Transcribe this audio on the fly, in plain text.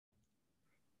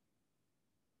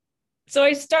So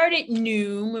I started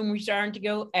Noom when we started to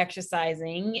go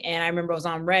exercising. And I remember I was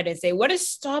on Reddit and say, what is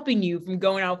stopping you from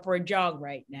going out for a jog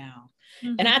right now?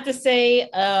 Mm-hmm. And I have to say,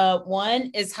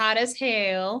 one, it's hot as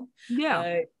hell.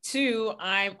 Yeah. Two,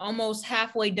 I'm almost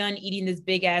halfway done eating this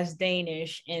big ass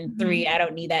Danish. And three, I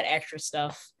don't need that extra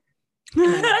stuff.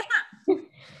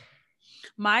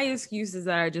 My excuse is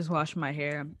that I just wash my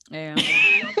hair. And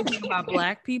think about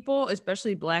Black people,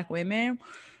 especially Black women,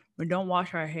 we don't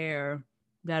wash our hair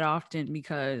that often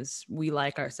because we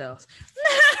like ourselves.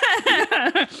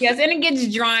 Yes, and it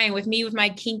gets drying with me with my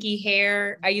kinky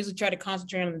hair. I usually try to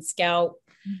concentrate on the scalp,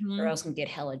 or else it can get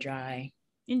hella dry.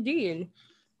 Indeed.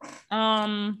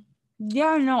 Yeah,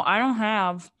 no, I don't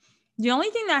have. The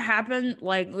only thing that happened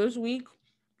like this week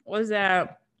was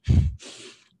that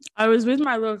I was with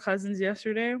my little cousins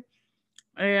yesterday,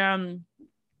 and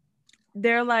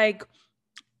they're like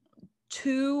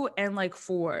 2 and like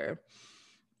 4,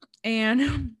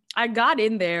 and I got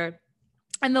in there.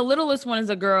 And the littlest one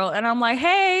is a girl. And I'm like,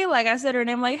 hey, like I said her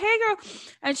name, like, hey, girl.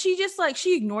 And she just like,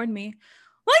 she ignored me.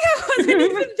 Like I wasn't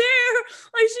even there.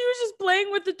 Like she was just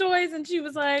playing with the toys. And she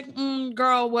was like,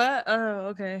 girl, what? Oh,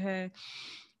 okay, hey.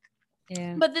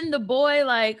 Yeah. But then the boy,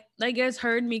 like, I guess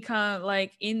heard me come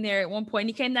like in there at one point.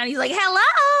 He came down. He's like,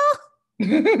 hello.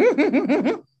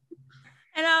 And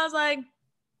I was like,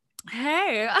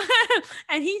 hey.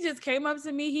 And he just came up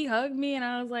to me. He hugged me. And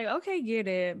I was like, okay, get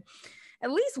it. At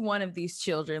least one of these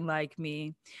children like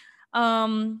me.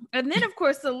 And then of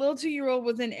course the little 2-year-old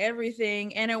was in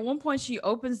everything. And at one point she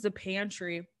opens the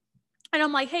pantry and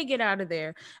I'm like, hey, get out of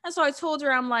there. And so I told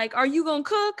her, I'm like, are you gonna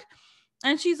cook?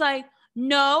 And she's like,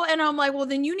 no. And I'm like, well,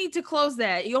 then you need to close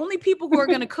that. The only people who are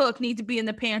going to cook need to be in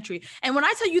the pantry. And when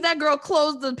I tell you that girl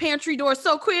closed the pantry door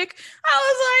so quick, I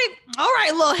was like, all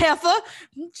right, little heifer.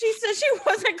 She said she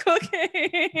wasn't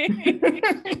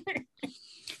cooking.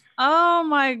 Oh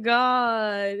my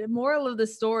God. The moral of the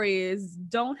story is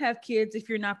don't have kids if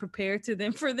you're not prepared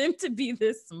for them to be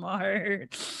this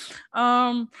smart.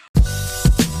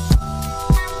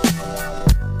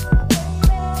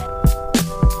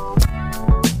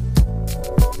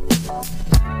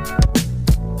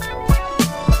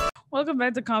 Welcome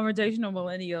back to Conversational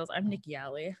Millennials. I'm Nikki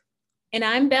Alley. And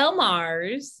I'm Belle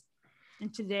Mars.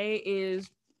 And today is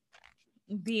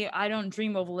the I don't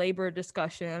dream of labor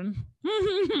discussion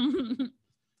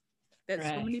that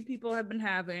so many people have been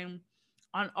having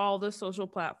on all the social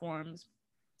platforms.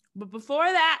 But before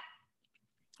that,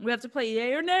 we have to play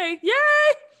yay or nay.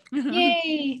 Yay!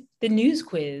 Yay! The news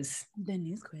quiz.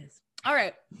 All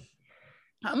right.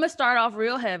 I'm going to start off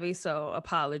real heavy, so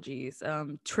apologies.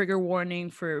 Trigger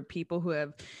warning for people who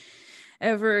have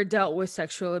ever dealt with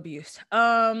sexual abuse.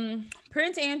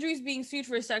 Prince Andrew is being sued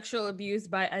for sexual abuse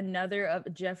by another of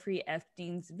Jeffrey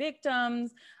Epstein's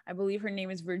victims. I believe her name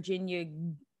is Virginia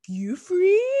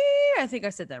Giuffre. I think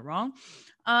I said that wrong.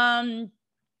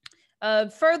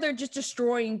 Further just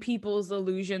destroying people's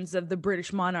illusions of the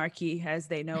British monarchy as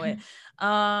they know it.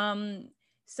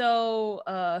 So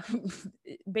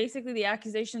basically the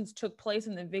accusations took place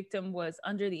when the victim was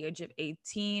under the age of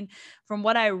 18. From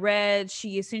what I read,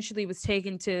 she essentially was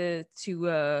taken to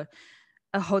a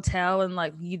hotel in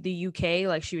like the UK,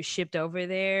 like she was shipped over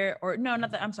there. Or no,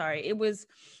 not that. I'm sorry. It was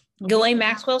Ghislaine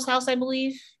Maxwell's house, I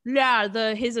believe.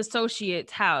 Yeah, his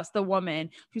associate's house, the woman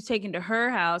who's taken to her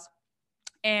house.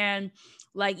 And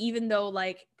like, even though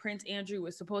like Prince Andrew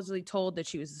was supposedly told that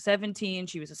she was 17,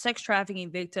 she was a sex trafficking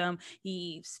victim,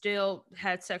 he still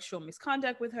had sexual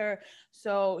misconduct with her.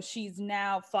 So she's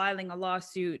now filing a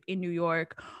lawsuit in New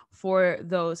York for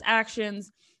those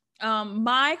actions.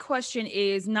 My question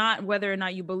is not whether or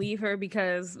not you believe her,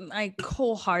 because I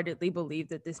wholeheartedly believe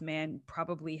that this man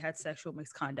probably had sexual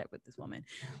misconduct with this woman.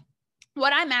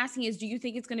 What I'm asking is, do you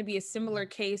think it's going to be a similar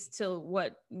case to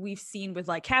what we've seen with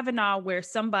like Kavanaugh, where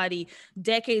somebody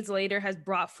decades later has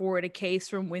brought forward a case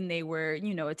from when they were,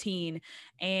 a teen,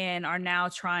 and are now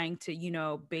trying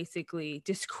to, basically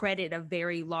discredit a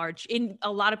very large, in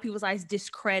a lot of people's eyes,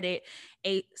 discredit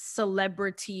a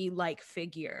celebrity-like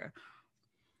figure?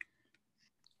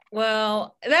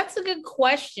 Well, that's a good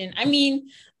question. I mean,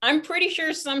 I'm pretty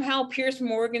sure somehow Piers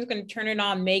Morgan's going to turn it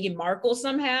on Meghan Markle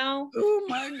somehow. Oh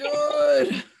my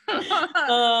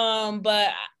God.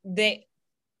 But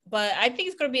I think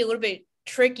it's going to be a little bit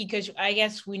tricky because I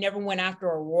guess we never went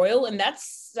after a royal, and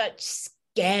that's such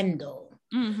scandal.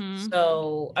 Mm-hmm.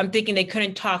 So I'm thinking they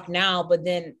couldn't talk now, but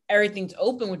then everything's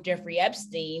open with Jeffrey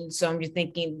Epstein. So I'm just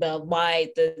thinking why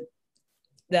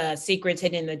the secrets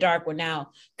hidden in the dark will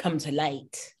now come to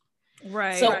light.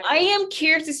 Right. So I am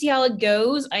curious to see how it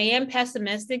goes. I am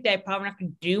pessimistic that I'm probably not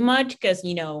going to do much because,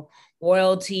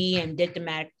 royalty and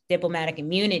diplomatic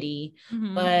immunity.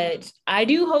 Mhm. But I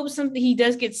do hope he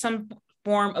does get some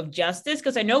form of justice,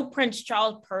 because I know Prince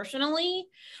Charles personally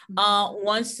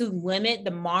wants to limit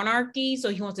the monarchy, so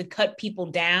he wants to cut people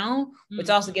down, which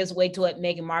also gives way to what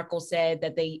Meghan Markle said,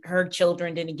 that her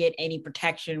children didn't get any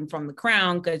protection from the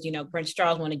crown because Prince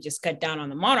Charles wanted to just cut down on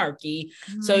the monarchy.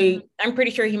 So I'm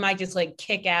pretty sure he might just like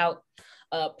kick out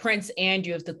Prince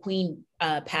Andrew if the Queen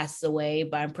passes away,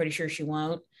 but I'm pretty sure she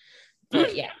won't.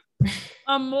 But yeah.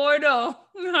 Immortal.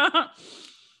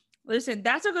 Listen,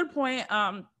 that's a good point.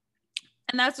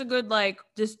 And that's a good like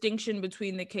distinction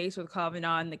between the case with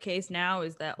Kavanaugh and the case now,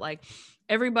 is that like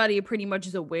everybody pretty much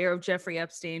is aware of Jeffrey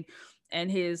Epstein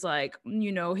and his like,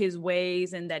 his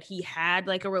ways, and that he had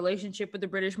like a relationship with the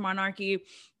British monarchy.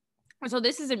 So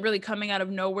this isn't really coming out of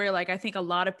nowhere. Like, I think a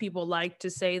lot of people like to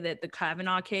say that the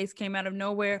Kavanaugh case came out of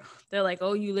nowhere. They're like,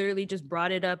 oh, you literally just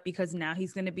brought it up because now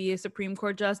he's going to be a Supreme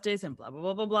Court justice and blah, blah,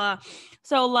 blah, blah, blah.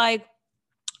 So like,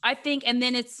 I think,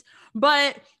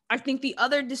 but I think the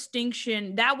other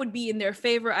distinction that would be in their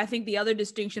favor. I think the other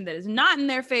distinction that is not in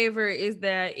their favor is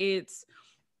that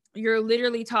you're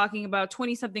literally talking about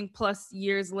 20 something plus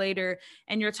years later,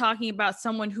 and you're talking about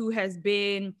someone who has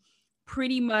been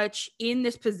pretty much in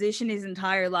this position his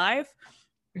entire life.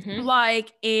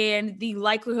 Like, and the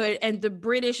likelihood, and the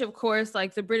British, of course,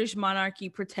 like the British monarchy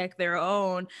protect their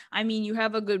own. I mean, you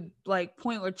have a good like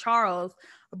point with Charles,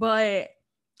 but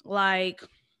like,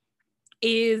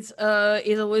 is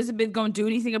Elizabeth gonna do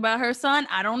anything about her son?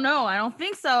 I don't know. I don't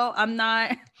think so. I'm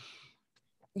not.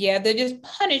 Yeah, they just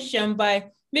punish him by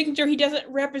making sure he doesn't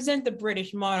represent the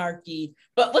British monarchy.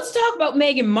 But let's talk about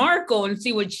Meghan Markle and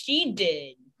see what she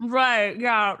did. Right.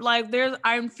 Yeah. Like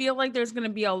I feel like there's gonna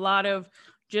be a lot of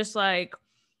just like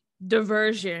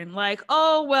diversion. Like,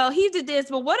 oh well, he did this,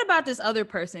 but what about this other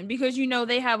person? Because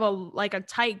they have a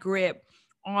tight grip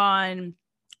on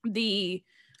the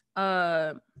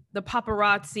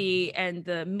paparazzi and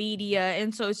the media,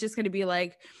 and so it's just going to be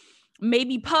like,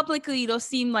 maybe publicly it'll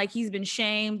seem like he's been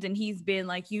shamed and he's been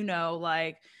like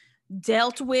like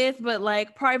dealt with, but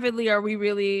like privately, are we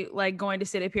really like going to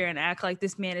sit up here and act like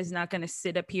this man is not going to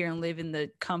sit up here and live in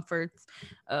the comforts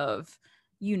of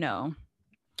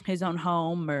his own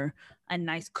home or a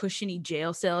nice cushiony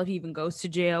jail cell if he even goes to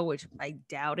jail, which I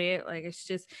doubt it. Like, it's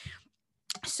just,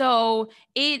 so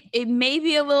it may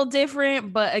be a little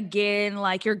different, but again,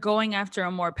 like, you're going after a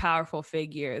more powerful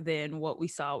figure than what we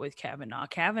saw with Kavanaugh.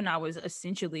 Kavanaugh was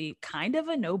essentially kind of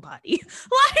a nobody.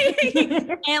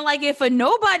 Like, and like, if a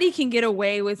nobody can get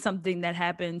away with something that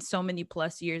happened so many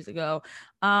plus years ago,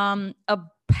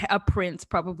 a prince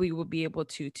probably will be able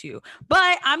to too.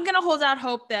 But I'm gonna hold out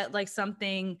hope that like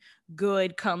something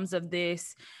good comes of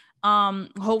this.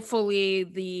 Hopefully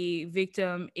the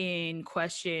victim in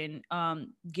question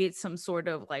gets some sort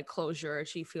of like closure.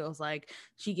 She feels like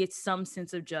she gets some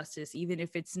sense of justice, even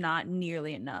if it's not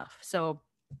nearly enough. So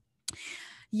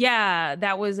yeah,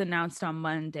 that was announced on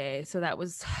Monday. So that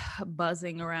was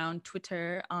buzzing around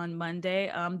Twitter on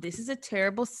Monday. This is a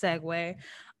terrible segue.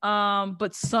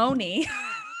 But Sony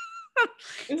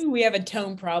we have a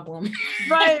tone problem.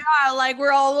 Right, like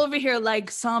we're all over here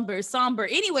like somber.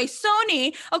 Anyway,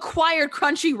 Sony acquired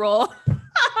Crunchyroll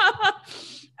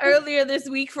earlier this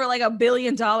week for like $1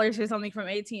 billion or something from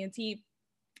AT&T,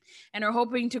 and are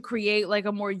hoping to create like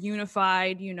a more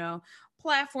unified,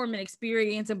 platform and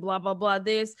experience and blah blah blah.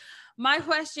 My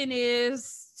question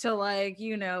is to like,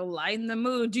 lighten the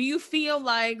mood. Do you feel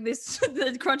like the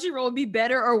Crunchyroll will be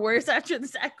better or worse after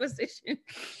this acquisition?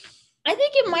 I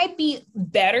think it might be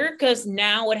better because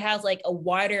now it has like a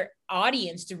wider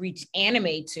audience to reach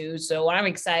anime to. So I'm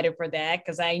excited for that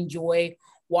because I enjoy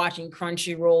watching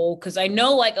Crunchyroll, because I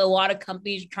know like a lot of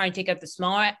companies are trying to take up the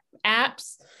small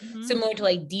apps, similar to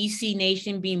like DC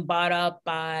Nation being bought up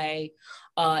by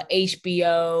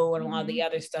HBO and a lot of the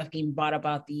other stuff being bought up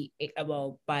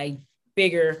by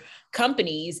bigger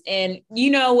companies. And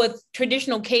with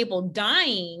traditional cable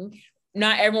dying,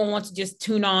 not everyone wants to just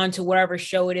tune on to whatever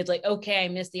show it is. Like, okay, I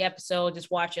missed the episode, just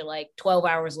watch it like 12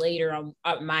 hours later on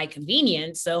my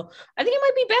convenience. So I think it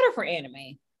might be better for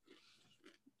anime,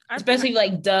 especially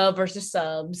like dub versus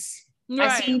subs. Right.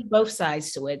 I see both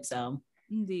sides to it. So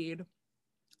indeed.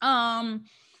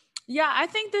 Yeah, I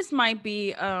think this might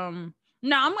be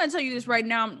now, I'm going to tell you this right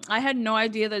now. I had no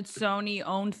idea that Sony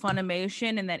owned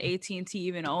Funimation and that AT&T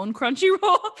even owned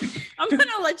Crunchyroll. I'm going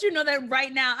to let you know that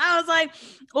right now. I was like,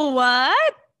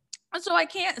 what? So I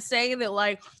can't say that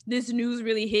like this news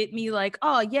really hit me like,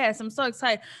 oh yes, I'm so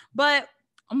excited. But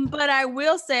I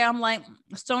will say, I'm like,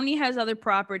 Sony has other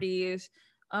properties.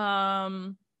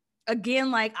 Again,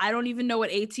 like, I don't even know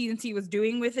what AT&T was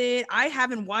doing with it. I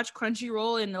haven't watched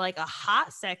Crunchyroll in like a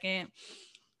hot second.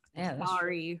 Yeah,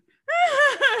 sorry.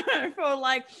 For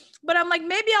like, but I'm like,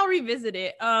 maybe I'll revisit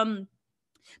it.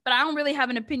 But I don't really have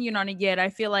an opinion on it yet. I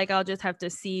feel like I'll just have to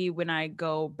see when I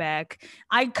go back.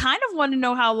 I kind of want to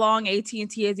know how long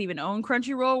AT&T has even owned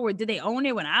Crunchyroll, or did they own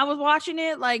it when I was watching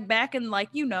it, like back in like,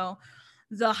 you know,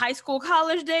 the high school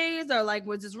college days, or like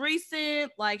was this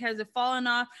recent? Like, has it fallen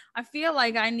off? I feel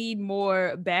like I need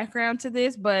more background to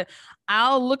this, but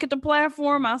I'll look at the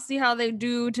platform. I'll see how they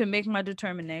do to make my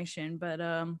determination. But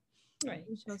right.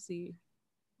 we shall see.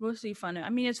 We'll see. I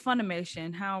mean, it's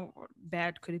Funimation. How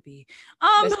bad could it be?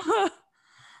 Okay,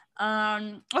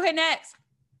 next.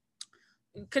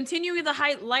 Continuing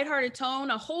the lighthearted tone,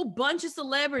 a whole bunch of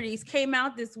celebrities came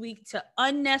out this week to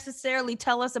unnecessarily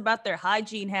tell us about their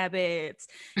hygiene habits.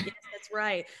 Yes, that's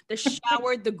right.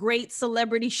 The great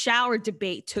celebrity shower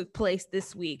debate took place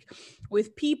this week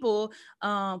with people,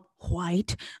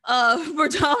 white,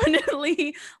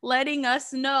 predominantly letting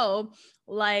us know,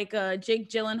 like Jake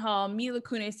Gyllenhaal, Mila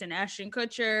Kunis, and Ashton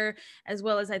Kutcher, as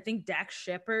well as I think Dax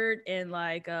Shepard and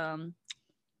like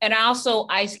and also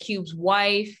Ice Cube's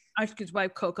wife,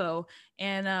 Coco,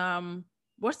 and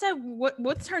what's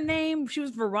her name? She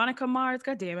was Veronica Mars.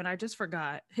 God damn it, I just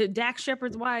forgot. Dax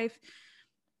Shepard's wife,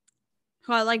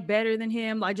 who I like better than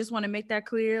him. I just want to make that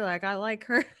clear. Like, I like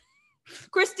her.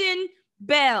 Kristen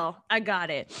Bell. I got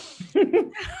it.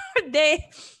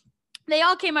 They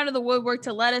all came out of the woodwork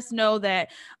to let us know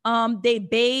that they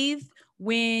bathe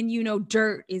when, you know,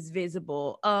 dirt is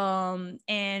visible, and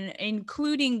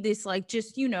including this, like,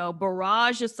 just, you know,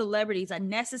 barrage of celebrities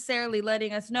unnecessarily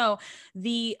letting us know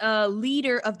the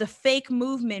leader of the fake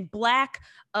movement, Black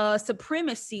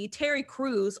supremacy, Terry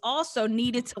Crews, also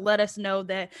needed to let us know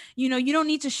that, you know, you don't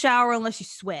need to shower unless you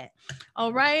sweat.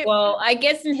 All right. Well, I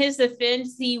guess in his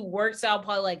defense, he works out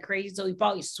probably like crazy, so he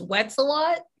probably sweats a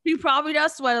lot. He probably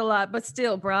does sweat a lot, but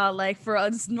still, bro, like for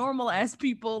us normal ass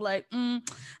people, like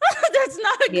that's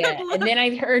not a good look. And then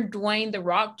I heard Dwayne The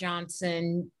Rock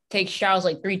Johnson takes showers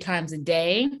like 3 times a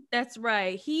day. That's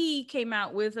right. He came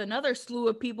out with another slew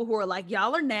of people who are like,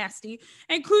 y'all are nasty,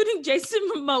 including Jason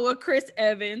Momoa, Chris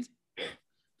Evans,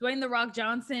 Dwayne The Rock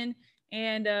Johnson,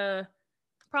 and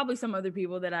probably some other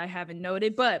people that I haven't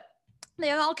noted, but they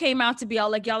all came out to be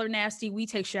all like, y'all are nasty, we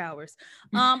take showers.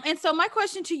 And so my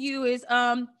question to you is,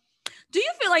 do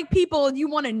you feel like people, you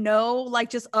want to know, like,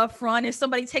 just upfront if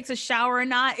somebody takes a shower or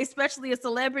not, especially a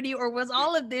celebrity, or was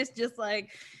all of this just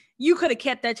like, you could have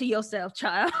kept that to yourself,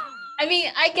 child? I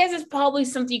mean, I guess it's probably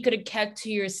something you could have kept to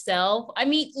yourself. I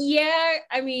mean, yeah,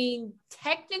 I mean,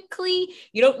 technically,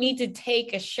 you don't need to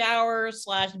take a shower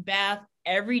 / bath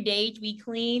every day to be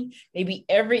clean. Maybe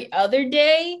every other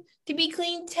day to be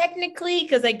clean, technically,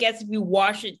 because I guess if you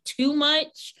wash it too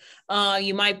much,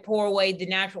 you might pour away the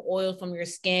natural oils from your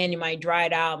skin. You might dry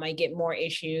it out, might get more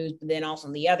issues. But then also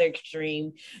on the other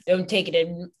extreme, don't take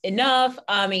it enough.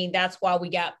 I mean, that's why we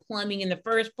got plumbing in the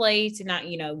first place, to not,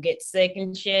 you know, get sick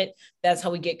and shit. That's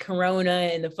how we get corona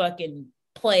and the fucking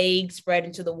plague spread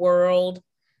into the world.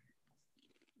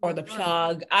 Or the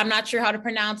plug. I'm not sure how to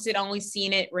pronounce it. Only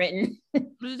seen it written.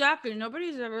 Exactly.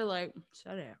 Nobody's ever like,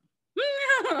 shut it.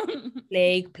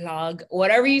 Plague, plug,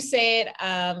 whatever you say it,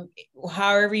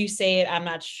 however you say it, I'm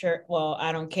not sure. Well,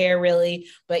 I don't care really,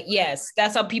 but yes,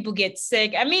 that's how people get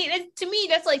sick. I mean, to me,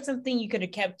 that's like something you could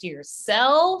have kept to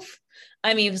yourself.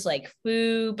 I mean, it's like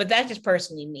food, but that's just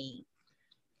personally me.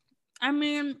 I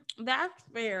mean, that's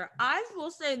fair. I will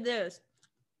say this.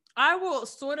 I will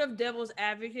sort of devil's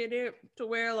advocate it to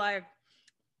where, like,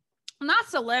 not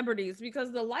celebrities,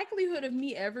 because the likelihood of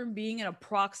me ever being in a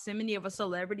proximity of a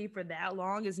celebrity for that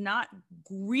long is not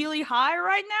really high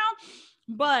right now.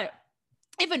 But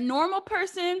if a normal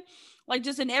person, like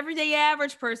just an everyday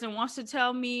average person, wants to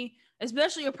tell me,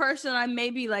 especially a person I may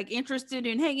be like interested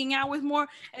in hanging out with more,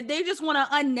 and they just want to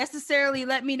unnecessarily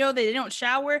let me know that they don't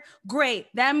shower, great.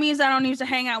 That means I don't need to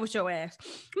hang out with your ass.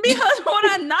 Because what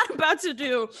I'm not about to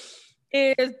do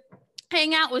is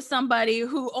hang out with somebody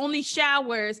who only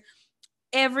showers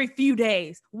every few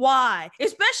days. Why?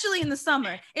 Especially in the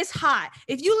summer. It's hot.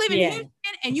 If you live in Houston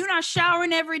and you're not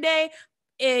showering every day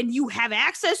and you have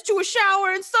access to a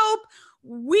shower and soap,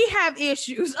 we have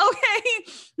issues,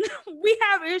 okay? We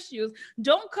have issues.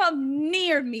 Don't come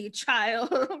near me,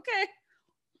 child, okay?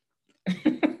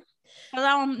 Because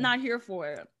I'm not here for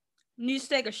it. Need to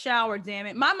take a shower, damn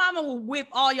it. My mama will whip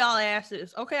all y'all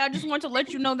asses, okay? I just want to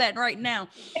let you know that right now.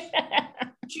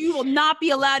 You will not be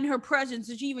allowed in her presence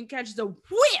if she even catches a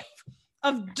whiff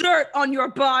of dirt on your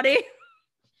body.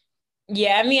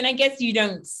 Yeah, I mean, I guess you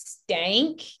don't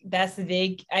stink. That's the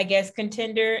big, I guess,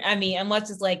 contender. I mean, unless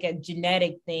it's like a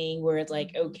genetic thing where it's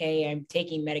like, okay, I'm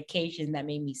taking medication that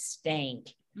made me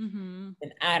stink. Mm-hmm.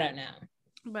 Then I don't know.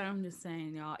 But I'm just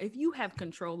saying, y'all, if you have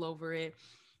control over it,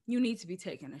 you need to be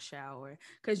taking a shower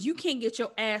because you can't get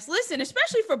your ass. Listen,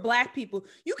 especially for Black people,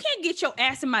 you can't get your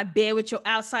ass in my bed with your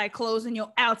outside clothes and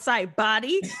your outside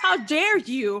body. How dare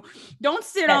you? Don't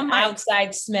sit That on my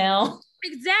outside smell.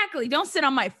 Exactly. Don't sit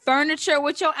on my furniture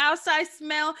with your outside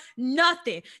smell.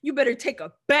 Nothing. You better take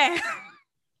a bath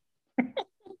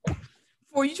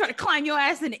before you try to climb your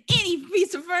ass into any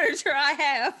piece of furniture I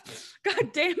have.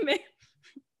 God damn it.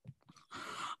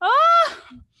 Ah,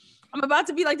 I'm about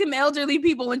to be like them elderly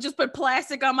people and just put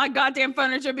plastic on my goddamn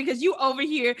furniture because you over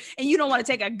here and you don't want to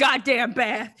take a goddamn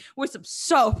bath with some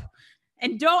soap.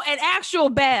 And don't an actual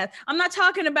bath. I'm not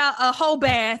talking about a whole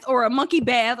bath or a monkey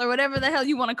bath or whatever the hell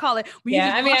you want to call it.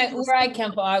 Yeah, I mean, where I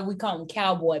come from, we call them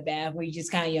cowboy bath, where you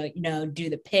just kind of, do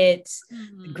the pits,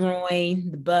 the groin,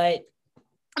 the butt.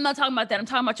 I'm not talking about that. I'm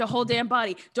talking about your whole damn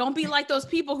body. Don't be like those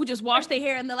people who just wash their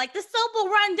hair and they're like, the soap will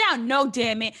run down. No,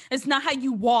 damn it. It's not how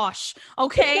you wash.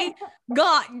 Okay.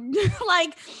 God,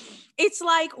 like, it's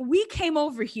like we came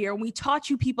over here and we taught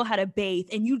you people how to bathe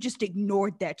and you just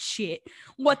ignored that shit.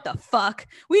 What the fuck?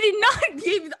 We did not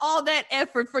give all that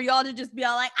effort for y'all to just be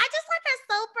all like, I just let that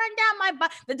soap run down my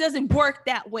body. That doesn't work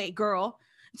that way, girl.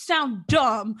 You sound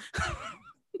dumb.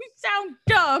 You sound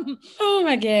dumb. Oh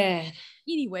my God.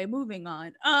 Anyway, moving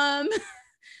on.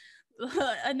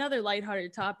 Another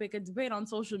lighthearted topic, a debate on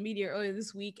social media earlier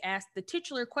this week asked the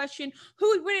titular question, who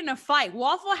would win in a fight,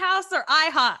 Waffle House or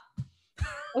IHOP?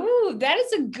 Ooh, that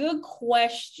is a good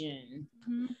question.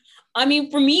 I mean,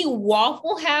 for me,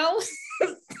 Waffle House.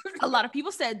 A lot of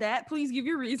people said that. Please give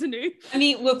your reasoning. I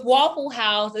mean, with Waffle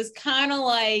House, it's kind of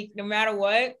like no matter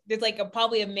what, there's like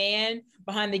probably a man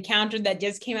behind the counter that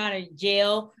just came out of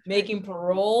jail making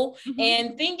parole.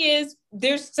 And thing is,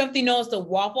 there's something known as the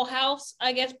Waffle House,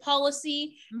 I guess,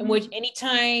 policy, in which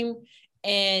anytime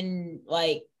and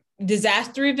like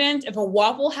disaster events, if a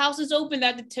Waffle House is open,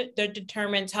 that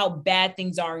determines how bad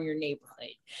things are in your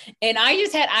neighborhood. And I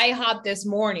just had IHOP this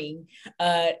morning.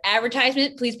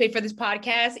 Advertisement, please pay for this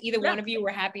podcast. Either one of you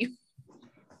were happy.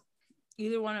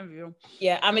 Either one of you.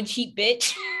 Yeah, I'm a cheap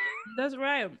bitch. That's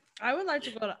right. I would like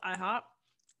to go to IHOP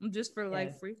just for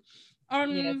like free.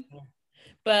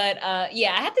 But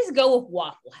yeah, I have to go with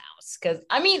Waffle House because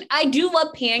I mean I do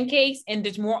love pancakes and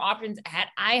there's more options at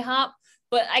IHOP.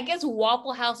 But I guess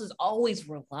Waffle House is always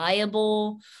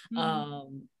reliable. No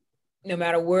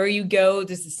matter where you go,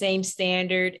 there's the same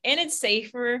standard and it's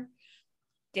safer.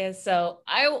 Yeah, so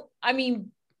I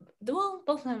mean,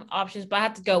 both have options, but I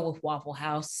have to go with Waffle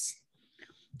House.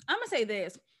 I'm gonna say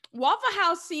this. Waffle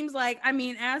House seems like, I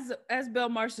mean, as Bill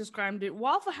Marsh described it,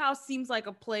 Waffle House seems like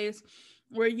a place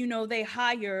where, they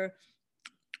hire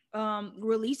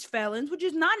released felons, which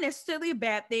is not necessarily a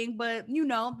bad thing, but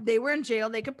they were in jail,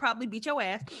 they could probably beat your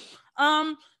ass.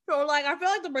 So like I feel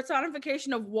like the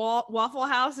personification of Waffle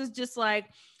House is just like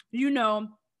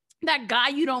that guy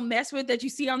you don't mess with that you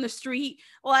see on the street,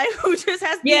 like who just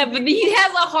has but he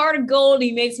has a heart of gold.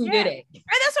 He makes him good at it. And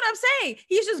that's what I'm saying.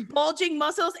 He's just bulging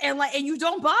muscles and you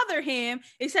don't bother him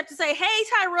except to say, hey,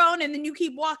 Tyrone, and then you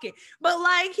keep walking. But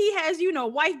like he has,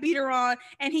 wife beater on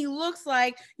and he looks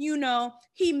like,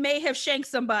 he may have shanked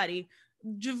somebody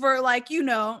for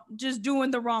just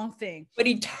doing the wrong thing. But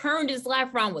he turned his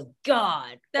life around with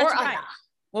God. That's right.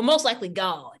 Well, most likely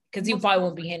God, because he probably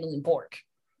won't be handling pork.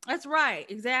 That's right.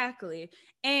 Exactly.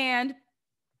 And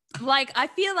like, I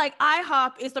feel like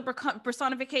IHOP is the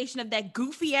personification of that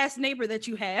goofy ass neighbor that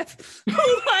you have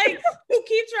who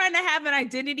keep trying to have an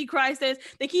identity crisis.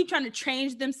 They keep trying to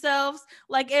change themselves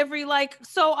every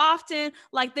so often,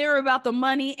 they're about the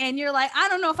money. And you're like, I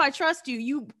don't know if I trust you.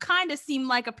 You kind of seem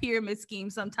like a pyramid scheme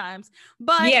sometimes.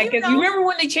 But yeah, because you remember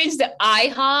when they changed to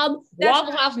IHOP,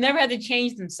 Waffle House never had to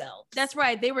change themselves. That's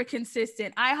right. They were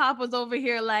consistent. IHOP was over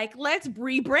here let's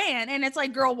rebrand. And it's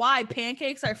like, girl, why?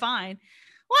 Pancakes are fine.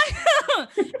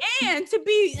 and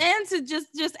to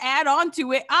just add on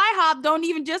to it, IHOP don't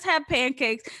even just have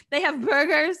pancakes. They have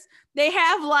burgers. They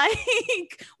have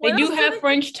they do have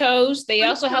French toast. They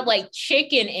also have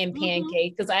chicken and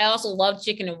pancakes because I also love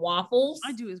chicken and waffles.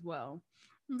 I do as well.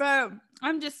 But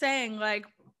I'm just saying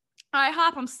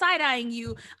IHOP, I'm side-eyeing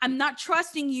you. I'm not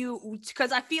trusting you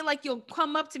because I feel like you'll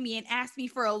come up to me and ask me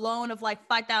for a loan of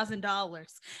 $5,000.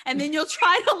 And then you'll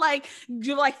try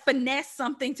to finesse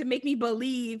something to make me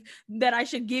believe that I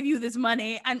should give you this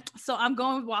money. And so I'm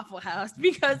going with Waffle House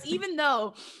because even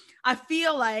though I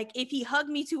feel like if he hugged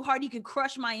me too hard, he could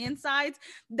crush my insides,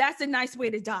 that's a nice way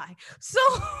to die.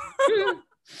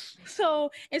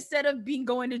 So instead of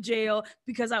going to jail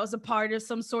because I was a part of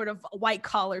some sort of white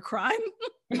collar crime,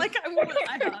 I went with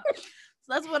IHOP. So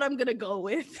that's what I'm gonna go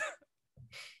with.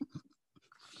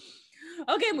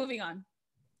 Okay, moving on.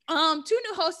 Two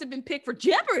new hosts have been picked for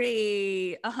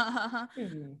Jeopardy.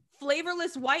 Mm-hmm.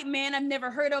 Flavorless white man I've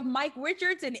never heard of, Mike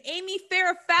Richards, and Amy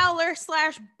Farrah Fowler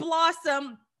 /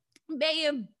 Blossom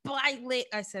Mayim Bylet.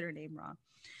 I said her name wrong.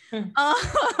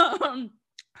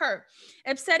 Her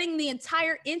upsetting the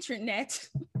entire internet,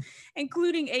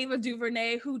 including Ava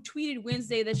DuVernay, who tweeted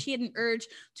Wednesday that she had an urge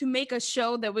to make a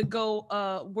show that would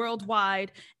go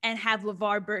worldwide and have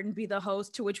LeVar Burton be the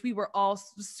host, to which we were all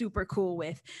super cool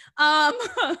with.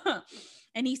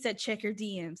 And he said, check your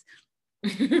DMs.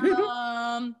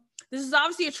 This is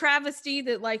obviously a travesty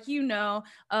that, like,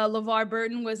 LeVar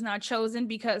Burton was not chosen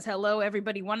because, hello,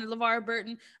 everybody wanted LeVar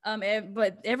Burton.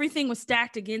 But everything was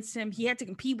stacked against him. He had to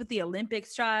compete with the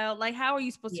Olympics, child. Like, how are you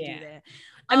supposed to do that?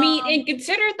 I mean, and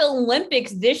consider the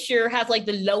Olympics this year has like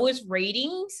the lowest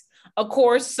ratings. Of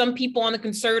course, some people on the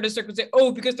conservative circle say,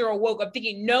 oh, because they're all woke. I'm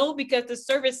thinking, no, because the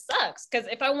service sucks. Because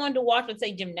if I wanted to watch, let's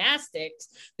say, gymnastics,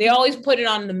 they always put it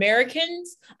on the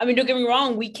Americans. I mean, don't get me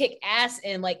wrong, we kick ass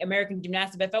in like American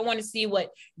gymnastics. But if I want to see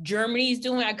what Germany's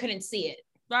doing, I couldn't see it.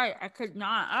 Right, I could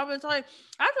not. I was like,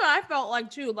 that's what I felt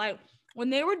like too. Like when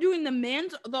they were doing the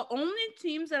men's, the only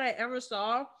teams that I ever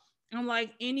saw in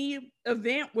like any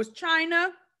event was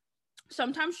China,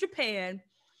 sometimes Japan,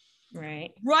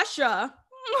 right, Russia,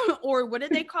 or what did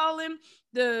they call him?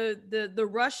 The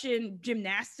Russian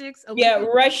gymnastics. Olympic? Yeah,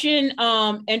 Russian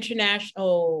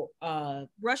international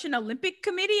Russian Olympic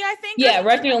Committee, I think. Yeah,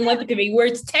 Russian Olympic Committee, where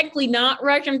it's technically not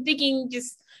Russian. I'm thinking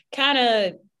just kind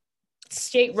of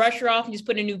shake Russia off and just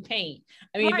put a new paint.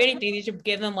 I mean, right. If anything, they should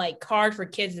give them like cards for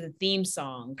kids as a theme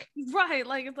song. Right.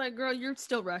 Like, it's like, girl, you're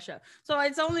still Russia. So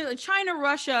it's only like China,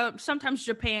 Russia, sometimes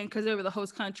Japan, because they were the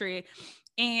host country.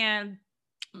 And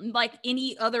like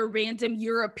any other random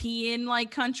European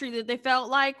like country that they felt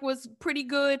like was pretty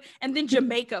good. And then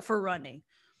Jamaica for running.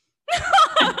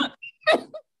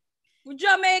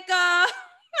 Jamaica.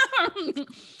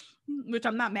 Which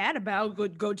I'm not mad about.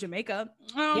 Go Jamaica.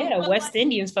 Yeah, the West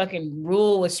Indians fucking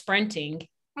rule with sprinting.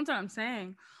 That's what I'm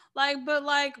saying. Like, but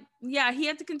like, yeah, he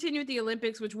had to continue with the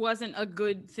Olympics, which wasn't a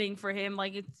good thing for him.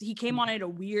 Like, he came on at a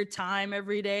weird time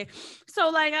every day. So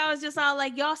like, I was just all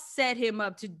like, y'all set him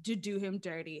up to do him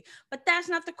dirty. But that's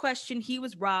not the question. He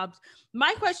was robbed.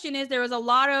 My question is, there was a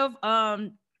lot of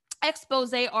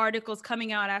expose articles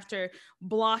coming out after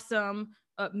Blossom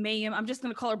Mayim. I'm just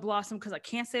gonna call her Blossom because I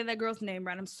can't say that girl's name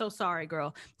right. I'm so sorry,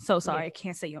 girl. So sorry, I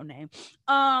can't say your name.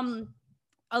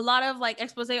 A lot of like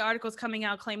expose articles coming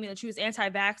out claiming that she was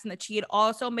anti-vax and that she had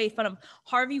also made fun of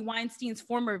Harvey Weinstein's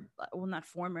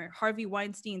Harvey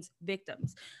Weinstein's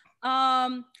victims.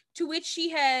 To which she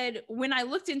had, when I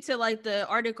looked into like the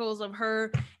articles of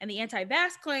her and the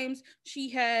anti-vax claims, she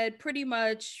had pretty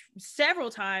much several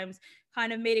times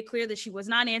kind of made it clear that she was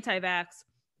not anti-vax,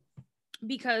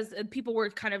 because people were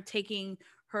kind of taking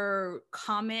her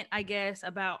comment, I guess,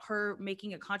 about her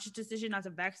making a conscious decision not to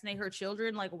vaccinate her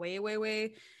children, like way,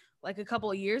 like a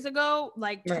couple of years ago,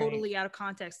 like right. Totally out of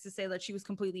context, to say that she was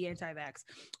completely anti-vax.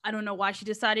 I don't know why she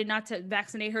decided not to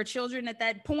vaccinate her children at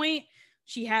that point.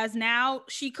 She has now,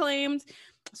 she claims.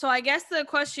 So I guess the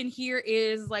question here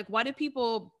is like, why do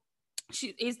people,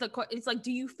 it's like,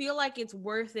 do you feel like it's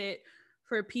worth it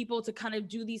for people to kind of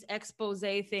do these expose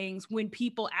things when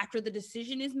people, after the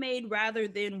decision is made, rather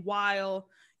than while,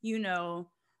 the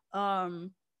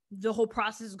whole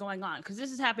process is going on? Because this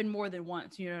has happened more than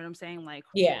once, you know what I'm saying? Like,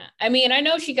 yeah, I mean, I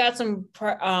know she got some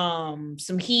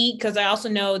heat, because I also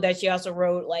know that she also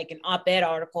wrote like an op-ed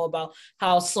article about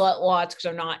how slut walks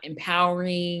are not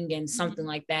empowering and something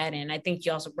like that. And I think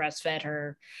she also breastfed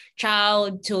her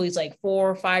child till he's like 4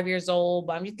 or 5 years old.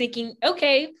 But I'm just thinking,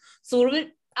 okay, so a little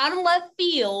bit out of left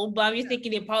field, but I'm just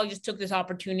thinking they probably just took this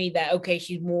opportunity that, okay,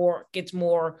 she gets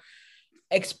more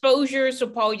exposure, so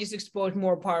probably just exposed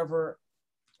more part of her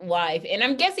life. And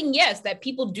I'm guessing, yes, that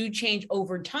people do change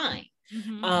over time.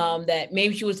 That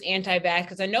maybe she was anti-vax,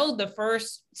 because I know the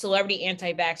first celebrity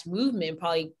anti-vax movement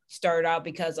probably started out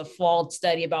because of flawed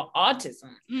study about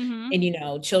autism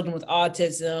and children with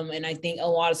autism. And I think a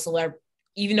lot of celebrities,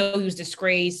 even though he was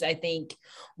disgraced, I think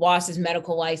lost his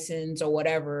medical license or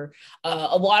whatever,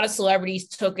 a lot of celebrities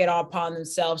took it upon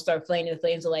themselves, start flaming the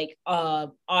flames of like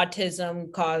autism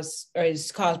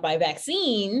is caused by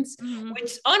vaccines,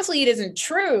 which honestly it isn't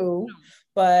true.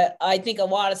 But I think a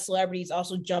lot of celebrities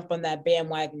also jump on that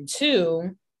bandwagon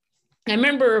too. I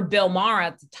remember Bill Maher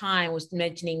at the time was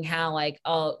mentioning how like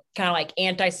kind of like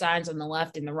anti-science on the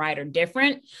left and the right are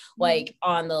different. Like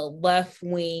on the left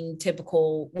wing,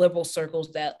 typical liberal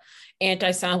circles, that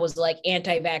anti-science was like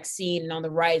anti-vaccine, and on the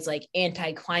right is like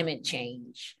anti-climate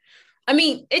change. I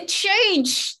mean, it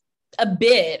changed a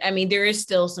bit. I mean, there is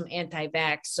still some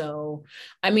anti-vax. So,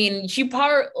 I mean, she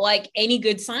like any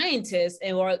good scientist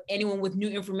or anyone with new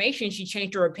information, she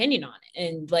changed her opinion on it.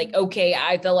 And like, okay,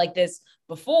 I felt like this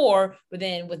before, but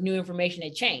then with new information,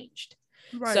 it changed.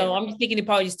 Right. So I'm thinking they're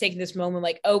probably just taking this moment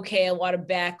like, okay, a lot of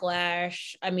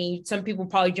backlash. I mean, some people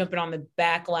probably jumping on the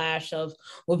backlash of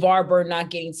LeVar Burton not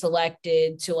getting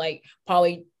selected to like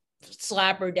probably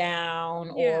slap her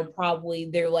down, or probably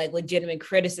they're like legitimate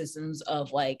criticisms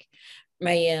of like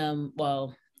Mayhem,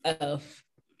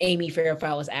 Amy Farrah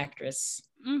Fowler's actress.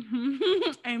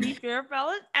 Amy Farrah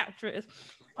Fowler's actress.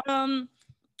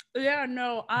 Yeah,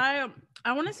 no, I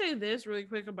want to say this really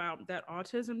quick about that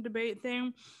autism debate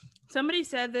thing. Somebody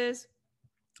said this,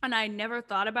 and I never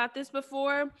thought about this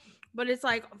before, but it's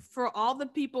like for all the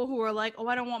people who are like, oh,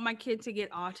 I don't want my kid to get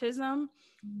autism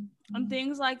and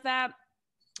things like that,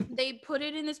 they put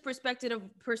it in this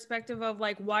perspective of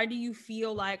like, why do you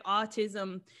feel like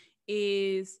autism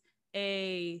is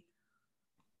a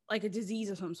disease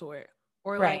of some sort,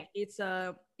 or like it's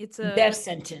a death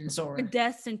sentence, or a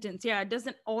death sentence. Yeah, it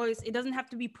doesn't have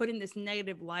to be put in this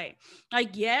negative light.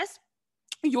 Like, yes,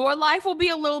 your life will be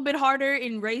a little bit harder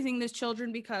in raising these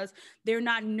children because they're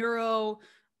not divergent.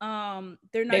 They're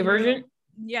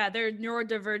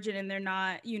neurodivergent, and they're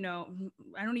not, you know,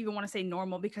 I don't even want to say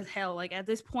normal, because hell, like at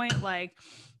this point, like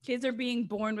kids are being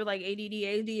born with like ADD,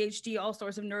 ADHD, all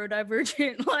sorts of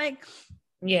neurodivergent, like,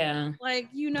 like,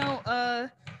 you know,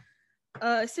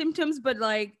 symptoms. But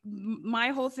like my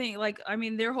whole thing, like, I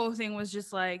mean, their whole thing was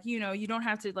just like, you know, you don't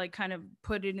have to like kind of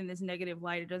put it in this negative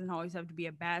light. It doesn't always have to be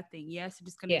a bad thing. Yes, it's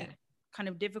just gonna be kind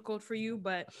of difficult for you,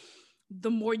 but the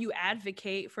more you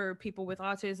advocate for people with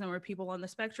autism or people on the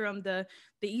spectrum, the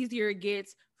easier it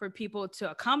gets for people to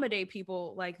accommodate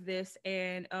people like this.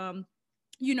 And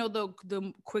you know, the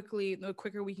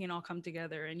quicker we can all come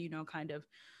together and, you know, kind of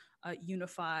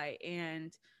unify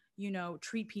and, you know,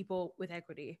 treat people with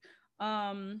equity.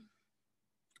 So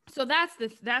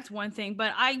that's one thing.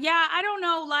 But I don't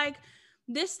know, like,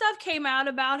 this stuff came out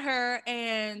about her,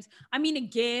 and I mean,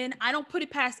 again, I don't put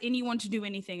it past anyone to do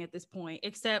anything at this point,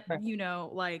 except, you know,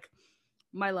 like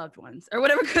my loved ones or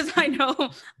whatever, because I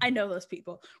know those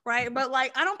people, right? But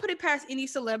like, I don't put it past any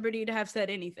celebrity to have said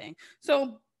anything.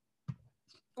 So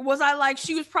was I like,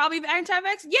 she was probably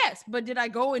anti-vax? Yes. But did I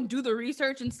go and do the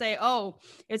research and say, oh,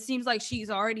 it seems like she's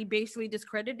already basically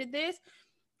discredited this?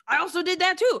 I also did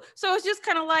that too. So it's just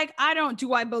kind of like,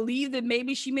 do I believe that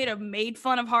maybe she made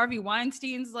fun of Harvey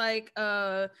Weinstein's like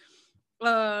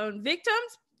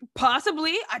victims?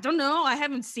 Possibly. I don't know. I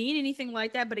haven't seen anything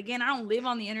like that. But again, I don't live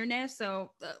on the internet.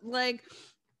 So like,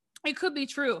 it could be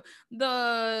true.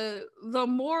 The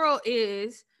moral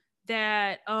is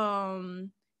that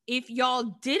if y'all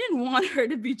didn't want her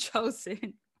to be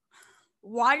chosen,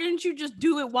 why didn't you just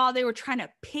do it while they were trying to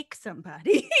pick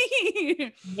somebody?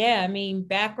 Yeah, I mean,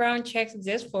 background checks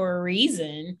exist for a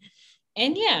reason.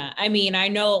 And yeah, I mean, I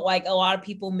know like a lot of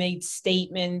people made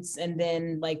statements, and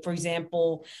then like, for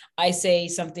example, I say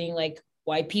something like,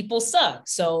 white people suck.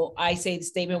 So I say the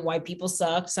statement, white people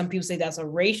suck. Some people say that's a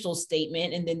racial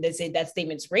statement. And then they say that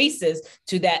statement's racist,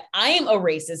 to that I am a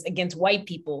racist against white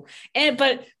people.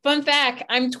 But fun fact,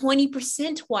 I'm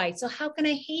 20% white. So how can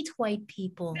I hate white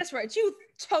people? That's right. You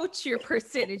tote your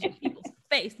percentage in people's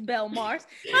face, Belle Mars.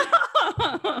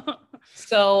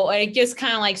 So it just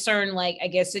kind of like certain, like, I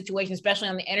guess, situations, especially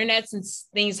on the internet, since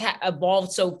things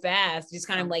evolved so fast, just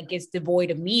kind of like gets devoid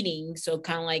of meaning. So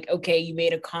kind of like, okay, you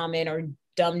made a comment or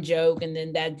dumb joke, and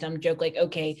then that dumb joke, like,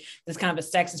 okay, this kind of a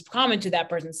sexist comment to that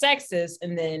person's sexist,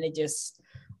 and then it just,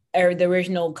 or the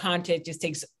original content just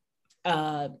takes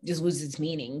just loses its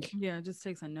meaning. Yeah, it just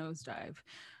takes a nosedive.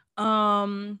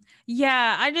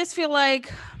 Yeah, I just feel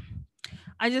like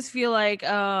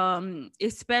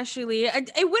especially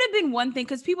it would have been one thing,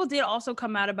 because people did also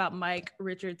come out about Mike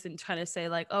Richardson trying to say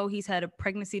like, oh, he's had a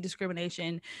pregnancy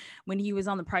discrimination when he was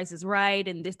on The Price is Right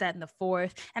and this, that, and the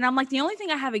fourth. And I'm like, the only thing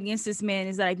I have against this man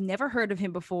is that I've never heard of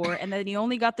him before, and that he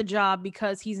only got the job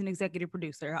because he's an executive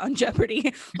producer on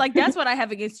Jeopardy. Like, that's what I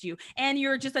have against you. And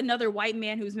you're just another white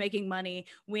man who's making money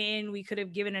when we could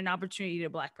have given an opportunity to a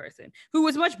black person who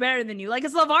was much better than you. Like,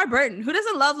 it's LeVar Burton. Who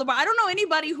doesn't love LeVar? I don't know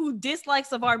anybody who dislikes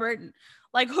LeVar Burton.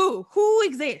 Like, who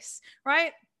exists,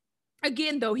 right?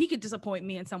 Again, though, he could disappoint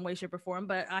me in some way, shape, or form,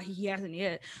 but he hasn't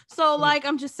yet. So like,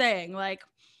 I'm just saying, like,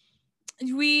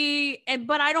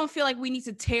 but I don't feel like we need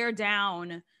to tear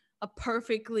down a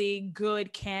perfectly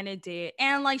good candidate.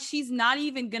 And like, she's not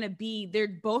even gonna be, they're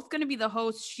both gonna be the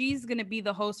host. She's gonna be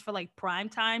the host for like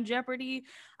primetime Jeopardy,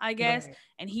 I guess, right.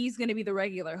 And he's gonna be the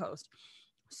regular host.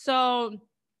 So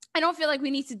I don't feel like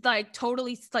we need to like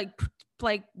totally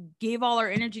like give all our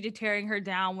energy to tearing her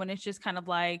down when it's just kind of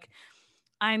like,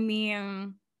 I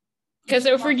mean, because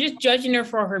if we're just judging her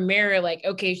for her merit, like,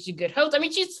 okay, she's a good host. I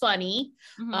mean, she's funny.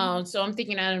 Mm-hmm. So I'm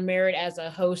thinking on a merit as a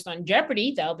host on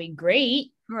Jeopardy, that'll be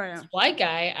great. Right. This white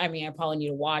guy, I mean, I probably need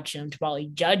to watch him to probably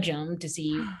judge him to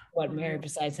see what merit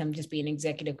besides him just being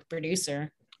executive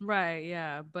producer. Right.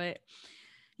 Yeah. But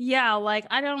yeah, like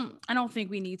I don't think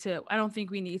we need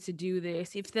to do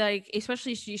this. If like,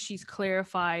 especially she's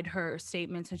clarified her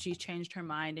statements and she's changed her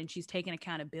mind and she's taken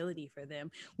accountability for them.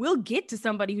 We'll get to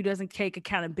somebody who doesn't take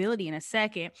accountability in a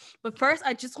second. But first,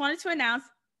 I just wanted to announce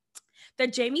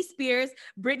that Jamie Spears,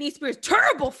 Britney Spears'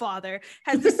 terrible father,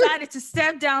 has decided to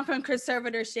step down from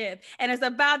conservatorship. And it's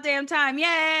about damn time.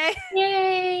 Yay!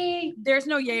 Yay! There's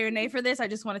no yay or nay for this. I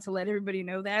just wanted to let everybody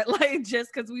know that. Like,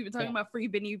 just because we've been talking about free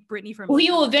Britney from... Well,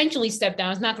 he will eventually step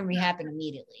down. It's not going to happen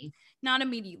immediately. Not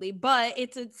immediately, but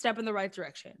it's a step in the right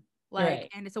direction. Like, right.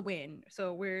 And it's a win.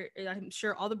 So I'm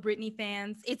sure all the Britney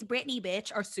fans, it's Britney,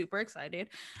 bitch, are super excited.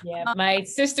 Yeah, my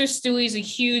sister Stewie's a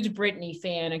huge Britney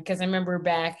fan because I remember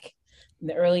back in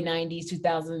the early 90s,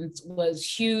 2000s was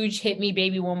huge. Hit Me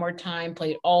Baby One More Time,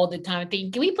 played all the time.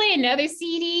 Thinking, can we play another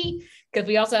CD? Because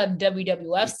we also have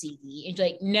WWF CD. And she's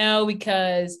like, no,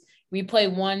 because we play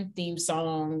one theme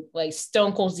song, like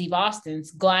Stone Cold Steve Austin's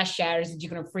Glass Shatters, and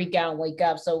you're going to freak out and wake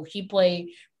up. So she played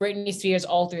Britney Spears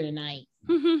all through the night.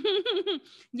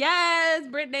 Yes,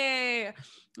 Britney.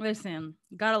 Listen,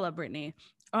 gotta love Britney.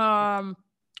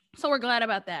 So we're glad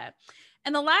about that.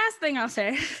 And the last thing I'll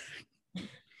say,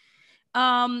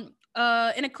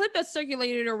 in a clip that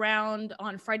circulated around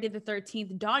on Friday the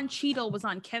 13th, Don Cheadle was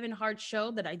on Kevin Hart's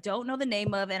show that I don't know the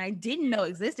name of and I didn't know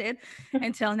existed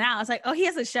until now. I was like, oh, he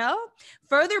has a show?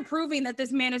 Further proving that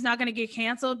this man is not going to get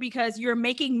canceled because you're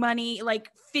making money like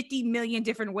 50 million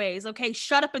different ways. Okay,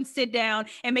 shut up and sit down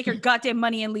and make your goddamn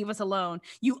money and leave us alone,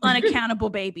 you unaccountable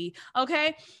baby.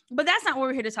 Okay, but that's not what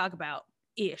we're here to talk about.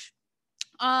 Ish.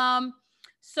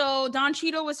 So Don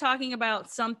Cheadle was talking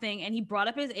about something and he brought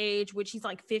up his age, which he's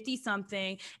like 50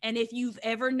 something. And if you've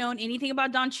ever known anything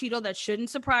about Don Cheadle, that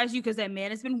shouldn't surprise you because that man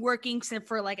has been working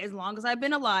for like as long as I've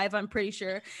been alive, I'm pretty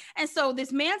sure. And so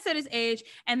this man said his age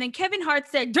and then Kevin Hart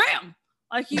said, damn,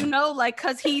 like, you know, like,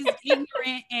 cause he's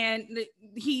ignorant and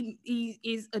he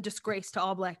is a disgrace to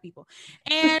all Black people.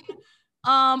 And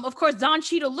of course, Don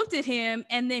Cheadle looked at him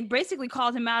and then basically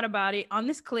called him out about it on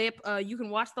this clip. You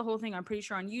can watch the whole thing, I'm pretty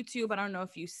sure, on YouTube. I don't know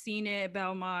if you've seen it,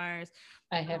 Belle Mars.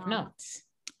 I have not.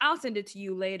 I'll send it to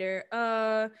you later.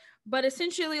 But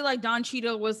essentially, like, Don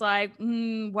Cheadle was like,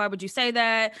 why would you say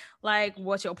that? Like,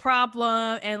 what's your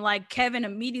problem? And like Kevin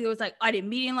immediately was like, I didn't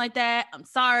mean it like that. I'm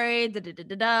sorry.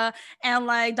 And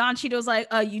like Don Cheadle was like,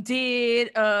 you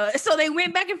did. So they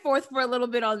went back and forth for a little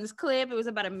bit on this clip. It was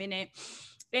about a minute.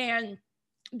 And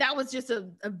that was just a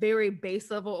very base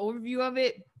level overview of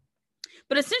it.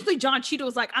 But essentially, Don Cheadle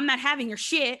was like, I'm not having your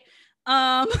shit.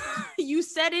 You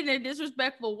said it in a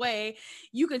disrespectful way.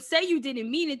 You could say you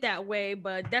didn't mean it that way,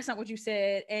 but that's not what you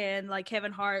said. And like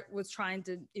Kevin Hart was trying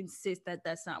to insist that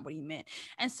that's not what he meant.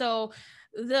 And so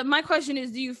my question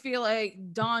is, do you feel like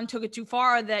Don took it too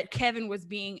far, that Kevin was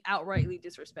being outrightly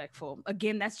disrespectful?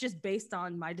 Again, that's just based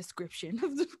on my description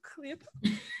of the clip.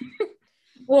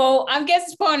 Well, I guess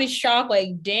it's probably shock,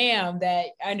 like, damn, that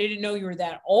I didn't know you were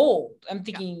that old. I'm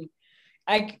thinking,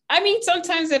 I mean,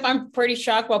 sometimes if I'm pretty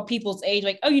shocked about people's age,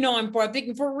 like, oh, you know, I'm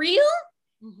thinking, for real?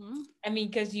 Mm-hmm. I mean,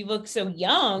 because you look so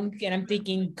young, and I'm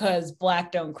thinking because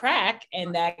Black don't crack,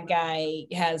 and that guy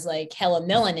has like hella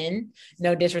melanin,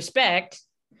 no disrespect.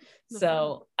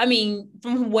 So, I mean,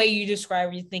 from the way you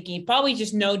describe, you're thinking probably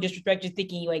just no disrespect. You're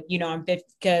thinking like, you know, I'm 50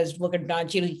 because look at Don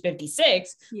Cheadle, he's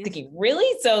 56. Yes. Thinking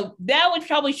really? So that would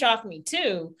probably shock me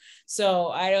too. So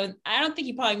I don't think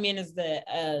he probably meant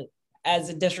as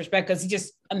a disrespect because he's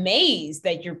just amazed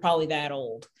that you're probably that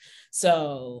old.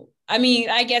 So I mean,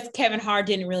 I guess Kevin Hart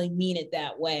didn't really mean it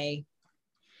that way.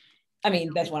 I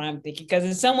mean, that's what I'm thinking. Because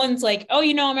if someone's like, oh,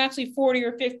 you know, I'm actually 40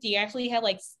 or 50, I actually have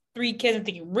like 3 kids, I'm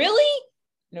thinking, really?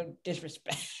 No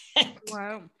disrespect.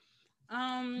 Wow.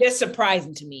 It's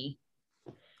surprising to me.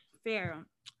 Fair.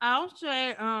 I'll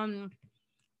say,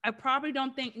 I probably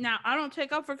don't think, now I don't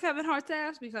take up for Kevin Hart's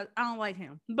ass because I don't like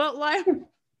him. But like,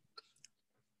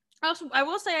 I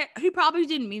will say he probably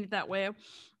didn't mean it that way.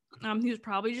 He was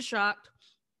probably just shocked.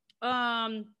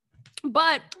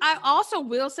 But I also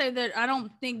will say that I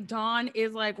don't think Don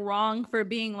is like wrong for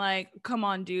being like, come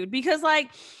on, dude. Because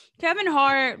like Kevin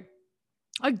Hart,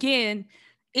 again,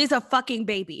 is a fucking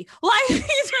baby. Like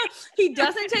he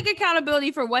doesn't take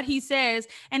accountability for what he says,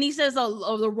 and he says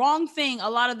the wrong thing a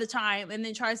lot of the time and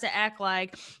then tries to act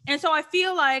like. And so I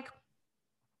feel like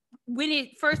when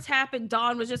it first happened,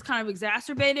 Dawn was just kind of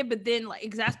exasperated,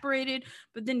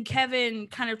 but then Kevin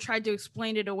kind of tried to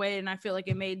explain it away, and I feel like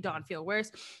it made Dawn feel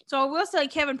worse. So I will say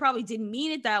Kevin probably didn't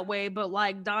mean it that way, but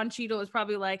like Don Cheadle was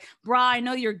probably like, "Brah, I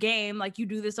know your game, like you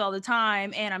do this all the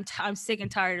time, and I'm sick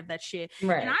and tired of that shit."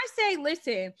 Right. And I say,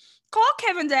 listen, call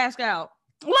Kevin's ass out.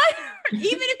 Like,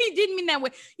 even if he didn't mean that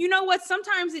way, you know what?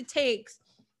 Sometimes it takes,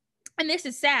 and this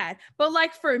is sad, but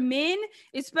like for men,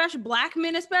 especially black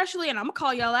men, especially, and I'm gonna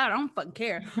call y'all out, I don't fucking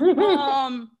care.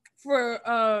 For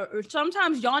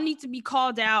sometimes y'all need to be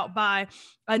called out by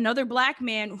another black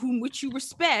man which you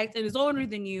respect and is older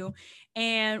than you,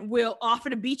 and will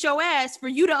offer to beat your ass for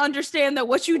you to understand that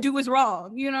what you do is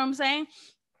wrong. You know what I'm saying?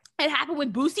 It happened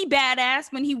with Boosie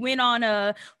Badass when he went on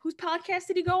whose podcast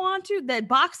did he go on to? That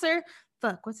boxer.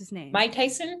 Fuck, what's his name? Mike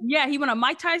Tyson? Yeah, he went on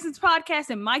Mike Tyson's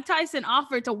podcast, and Mike Tyson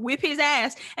offered to whip his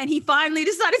ass, and he finally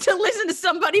decided to listen to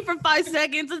somebody for 5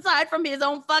 seconds aside from his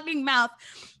own fucking mouth.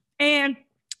 And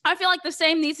I feel like the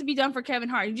same needs to be done for Kevin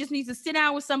Hart. He just needs to sit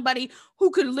down with somebody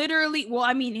who could literally, well,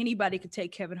 I mean, anybody could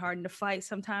take Kevin Hart in a fight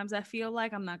sometimes, I feel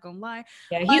like. I'm not gonna lie.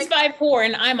 Yeah, he's 5'4",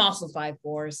 and I'm also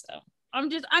 5'4", so.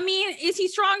 Is he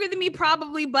stronger than me?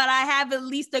 Probably, but I have at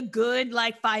least a good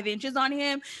like 5 inches on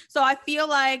him. So I feel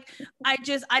like I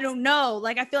don't know.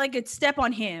 Like, I feel like it's step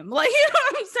on him. Like, you know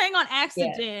what I'm saying? On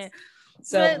accident. Yes.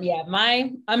 So yeah,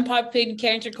 my unpopular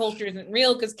character culture isn't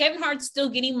real because Kevin Hart's still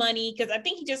getting money because I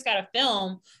think he just got a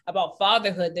film about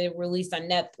fatherhood that released on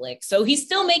Netflix. So he's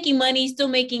still making money, still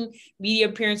making media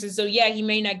appearances. So yeah, he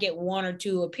may not get 1 or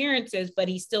 2 appearances, but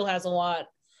he still has a lot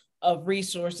of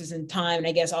resources and time, and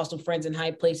I guess also friends in high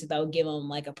places that would give him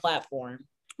like a platform.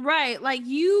 Right. Like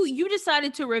you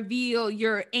decided to reveal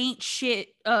your ain't shit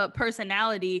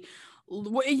personality.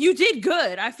 You did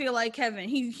good. I feel like Kevin,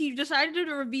 he decided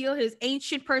to reveal his ain't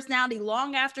shit personality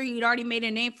long after he'd already made a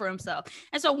name for himself.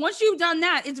 And so once you've done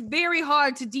that, it's very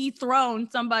hard to dethrone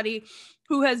somebody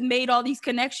who has made all these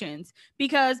connections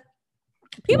because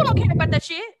people don't care about that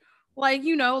shit. Like,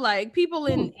 you know, like people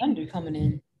in thunder coming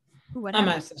in. What I'm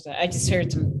not so sorry. I just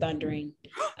heard some thundering.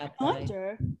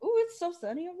 Thunder. Ooh, it's so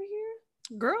sunny over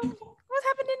here. Girl, what's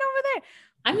happening over there?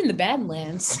 I'm in the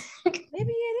Badlands. Maybe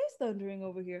it is thundering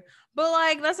over here. But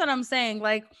like, that's what I'm saying.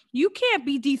 Like, you can't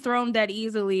be dethroned that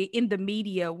easily in the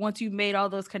media once you've made all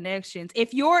those connections.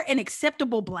 If you're an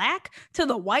acceptable black to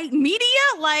the white media,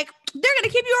 like, they're going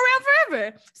to keep you around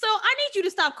forever. So I need you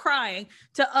to stop crying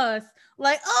to us.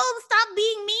 Like, oh, stop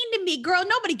being mean to me, girl.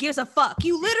 Nobody gives a fuck.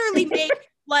 You literally make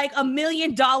like $1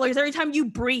 million every time you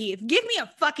breathe. Give me a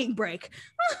fucking break.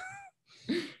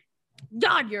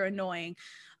 God, you're annoying.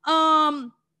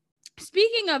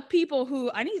 Speaking of people who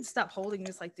I need to stop holding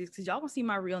this like this because y'all won't see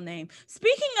my real name.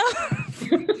 Speaking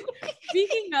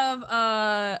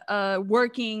of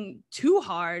working too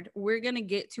hard, we're gonna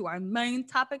get to our main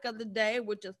topic of the day,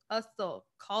 which is hustle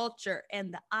culture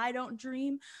and the I Don't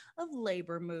Dream of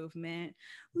Labor movement.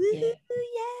 Woo-hoo, yeah.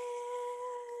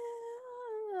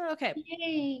 Okay.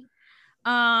 Yay.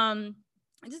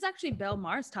 This is actually Belle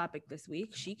Mars' topic this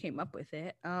week. She came up with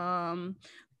it.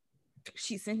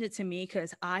 She sent it to me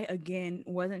because I again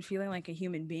wasn't feeling like a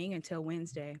human being until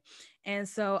Wednesday, and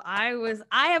so I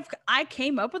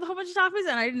came up with a whole bunch of topics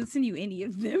and I didn't send you any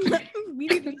of them. We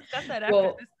didn't discuss that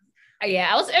after this.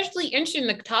 Yeah, I was actually interested in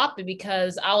the topic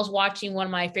because I was watching one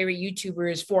of my favorite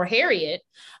YouTubers, For Harriet,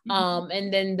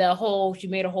 and then she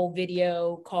made a whole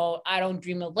video called "I Don't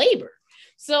Dream of Labor."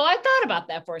 So I thought about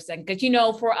that for a second because, you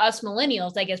know, for us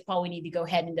millennials, I guess probably need to go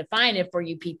ahead and define it for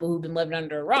you people who've been living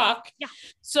under a rock. Yeah.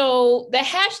 So the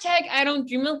hashtag I Don't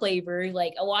Dream of Labor,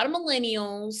 like a lot of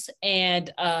millennials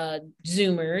and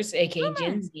Zoomers, aka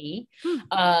Gen Z,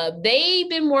 they've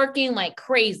been working like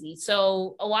crazy.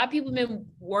 So a lot of people have been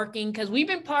working because we've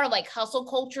been part of like hustle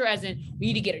culture, as in we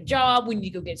need to get a job, we need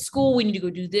to go get school, we need to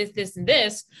go do this, this, and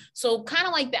this. So kind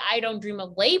of like the I Don't Dream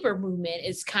of Labor movement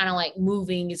is kind of like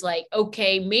moving. Is like,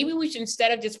 okay, maybe we should,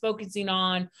 instead of just focusing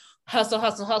on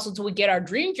hustle till we get our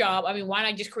dream job. I mean, why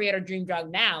not just create our dream job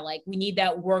now? Like, we need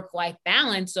that work-life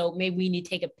balance. So maybe we need to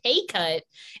take a pay cut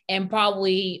and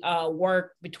probably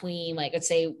work between, like, let's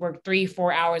say work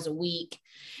 3-4 hours a week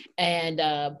and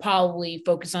probably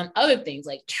focus on other things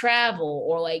like travel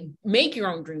or like make your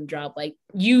own dream job, like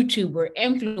YouTuber,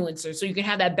 influencer. So you can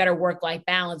have that better work-life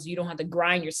balance. You don't have to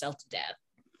grind yourself to death.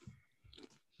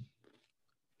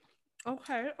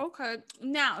 Okay.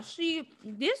 Now, see,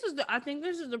 I think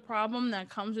this is the problem that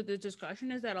comes with this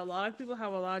discussion is that a lot of people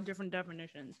have a lot of different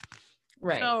definitions.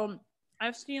 Right. So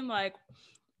I've seen like,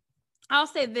 I'll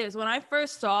say this, when I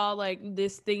first saw like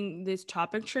this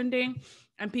topic trending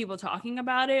and people talking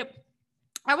about it,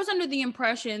 I was under the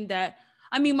impression that,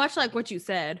 I mean, much like what you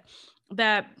said,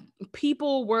 that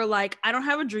people were like, I don't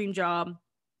have a dream job.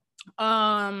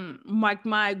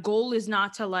 My goal is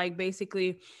not to like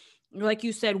basically, like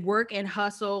you said, work and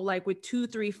hustle like with 2,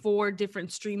 3, 4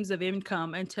 different streams of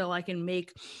income until I can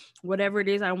make whatever it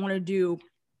is I want to do,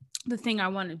 the thing I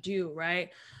want to do, right?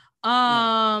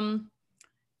 And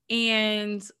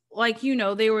like, you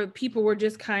know, people were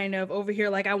just kind of over here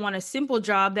like, I want a simple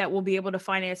job that will be able to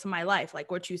finance my life,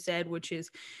 like what you said, which is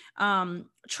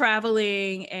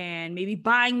traveling and maybe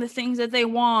buying the things that they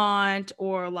want,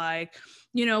 or like,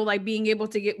 you know, like being able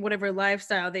to get whatever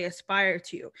lifestyle they aspire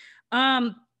to.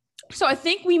 So I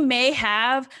think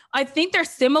I think they're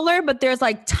similar, but there's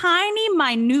like tiny,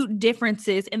 minute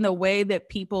differences in the way that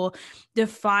people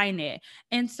define it.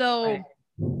 And so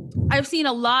I've seen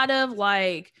a lot of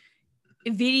like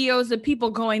videos of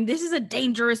people going, this is a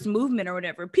dangerous movement or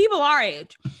whatever. People our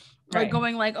age are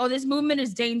going like, oh, this movement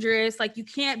is dangerous. Like, you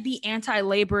can't be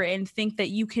anti-labor and think that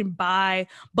you can buy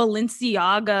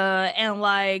Balenciaga and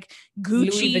like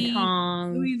Gucci,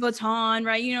 Louis Vuitton,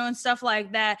 right? You know, and stuff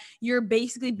like that. You're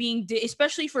basically being,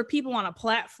 especially for people on a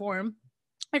platform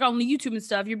like on YouTube and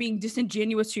stuff, you're being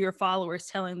disingenuous to your followers,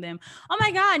 telling them, oh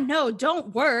my God, no,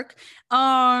 don't work.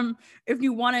 If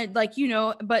you want to, like, you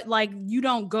know, but like, you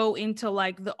don't go into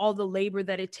like all the labor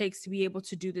that it takes to be able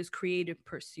to do this creative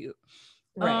pursuit.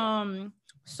 Right.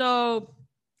 So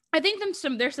I think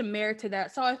there's some merit to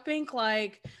that. So I think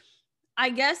like, I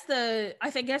guess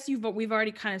we've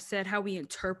already kind of said how we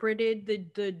interpreted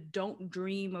the don't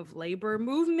dream of labor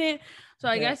movement. So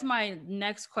I guess my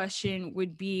next question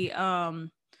would be,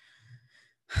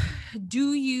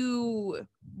 do you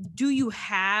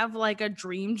have like a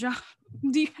dream job?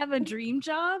 Do you have a dream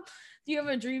job?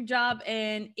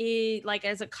 And it, like,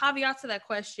 as a caveat to that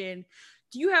question,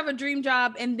 do you have a dream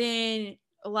job? And then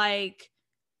like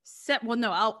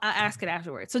I'll ask it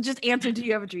afterwards. So just answer, do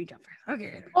you have a dream job?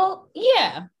 Okay. Well,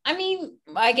 yeah. I mean,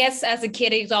 I guess as a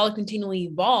kid, it's all continually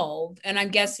evolved. And I'm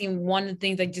guessing one of the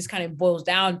things that just kind of boils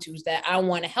down to is that I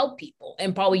want to help people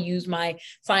and probably use my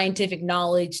scientific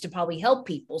knowledge to probably help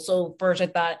people. So first I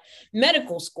thought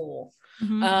medical school.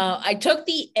 Mm-hmm. I took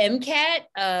the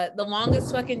MCAT, the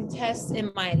longest fucking test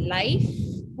in my life.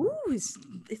 Ooh, it's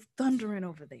thundering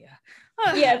over there.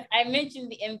 Yes, I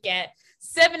mentioned the MCAT,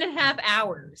 7.5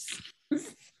 hours.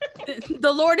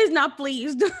 The Lord is not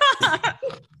pleased.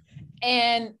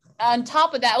 And on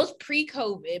top of that, it was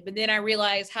pre-COVID, but then I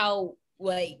realized how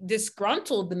like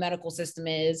disgruntled the medical system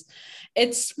is.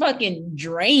 It's fucking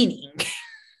draining.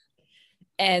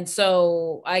 And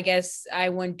so I guess I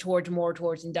went more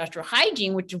towards industrial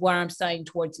hygiene, which is what I'm studying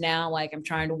towards now. Like, I'm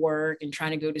trying to work and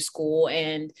trying to go to school.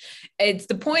 And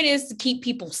the point is to keep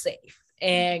people safe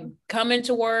and come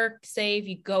into work safe.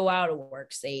 You go out of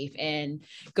work safe and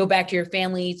go back to your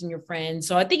families and your friends.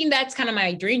 So I think that's kind of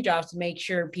my dream job, to make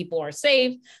sure people are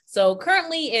safe. So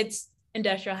currently it's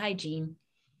industrial hygiene.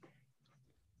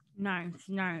 Nice.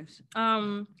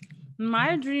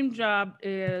 My dream job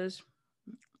is,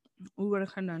 what a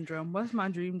conundrum. What's my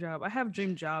dream job? I have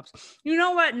dream jobs. You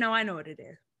know what? No, I know what it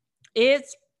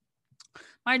is.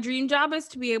 My dream job is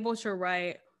to be able to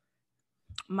write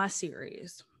my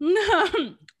series,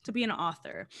 to be an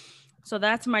author. So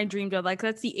that's my dream job. Like,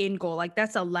 that's the end goal. Like,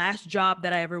 that's the last job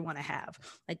that I ever want to have.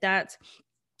 Like, I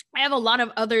have a lot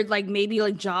of other, like, maybe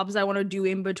like jobs I want to do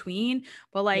in between,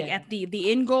 but like at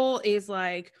the end goal is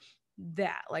like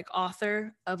that, like,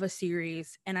 author of a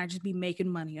series, and I just be making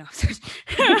money off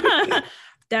it.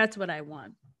 That's what I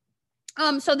want.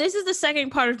 So this is the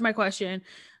second part of my question,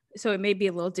 so it may be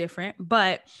a little different,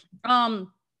 but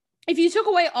if you took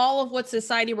away all of what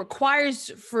society requires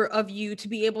of you to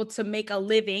be able to make a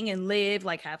living and live,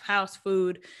 like have house,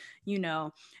 food, you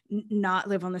know, not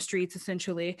live on the streets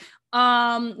essentially,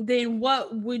 then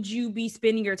what would you be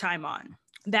spending your time on?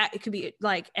 That it could be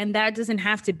like, and that doesn't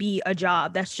have to be a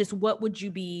job. That's just, what would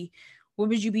you be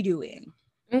doing?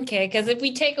 Okay, because if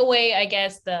we take away, I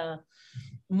guess, the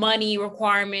money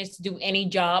requirements to do any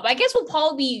job, I guess we'll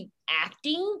probably be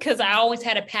acting, because I always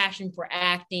had a passion for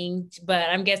acting. But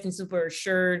I'm guessing super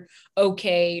assured,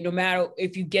 okay, no matter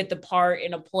if you get the part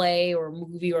in a play or a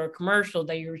movie or a commercial,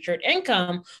 that your assured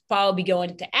income probably be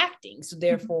going into acting. So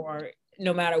therefore,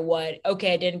 no matter what,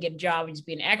 okay, I didn't get a job and just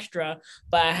be an extra,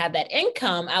 but I had that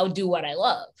income, I'll do what I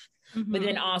love. Mm-hmm. But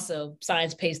then also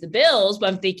science pays the bills. But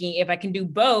I'm thinking, if I can do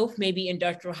both, maybe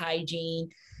industrial hygiene,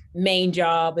 main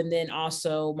job, and then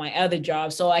also my other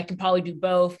job. So I can probably do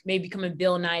both, maybe become a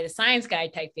Bill Nye the Science Guy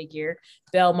type figure,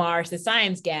 Belle Mars the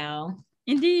Science Gal.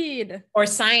 Indeed. Or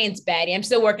Science Baddie. I'm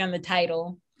still working on the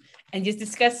title. And just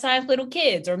discuss science little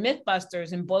kids or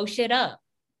Mythbusters and blow shit up.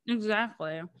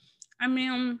 Exactly. I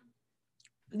mean,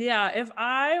 yeah, if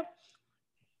I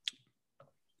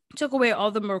took away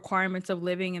all the requirements of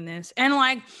living in this. And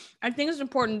like, I think it's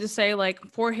important to say, like,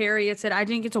 for Harriet said, I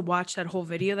didn't get to watch that whole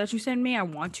video that you sent me. I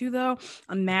want to, though.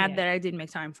 I'm mad that I didn't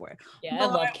make time for it. Yeah, I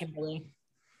love Kimberly.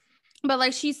 But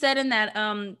like she said in that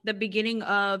the beginning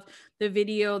of the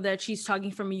video that she's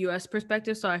talking from a US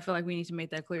perspective, so I feel like we need to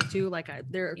make that clear too. Like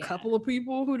there are a couple of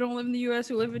people who don't live in the US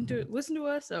who listen to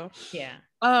us, so yeah.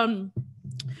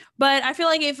 But I feel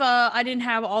like if I didn't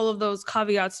have all of those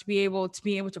caveats to be able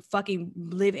to fucking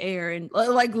live air and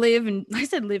like live, and I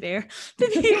said live air, to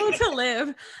be able to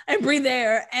live and breathe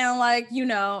air and like, you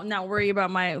know, not worry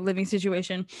about my living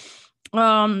situation,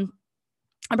 I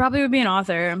probably would be an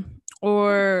author.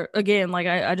 Or again, like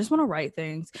I just want to write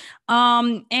things.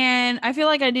 And I feel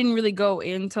like I didn't really go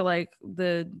into like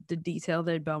the detail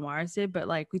that Belle Mars did, but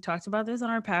like we talked about this on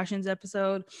our passions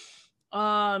episode.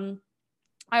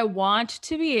 I want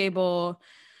to be able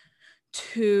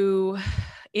to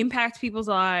impact people's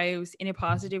lives in a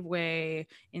positive way,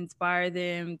 inspire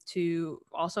them to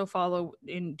also follow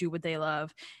and do what they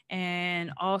love.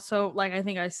 And also, like, I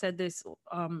think I said this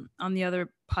on the other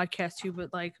podcast too,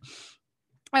 but like,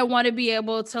 I want to be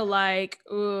able to like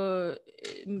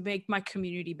make my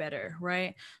community better,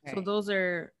 right? So those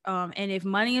are and if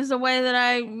money is the way that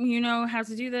I, you know, have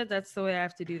to do that, that's the way I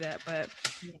have to do that. But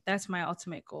that's my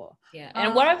ultimate goal. Yeah.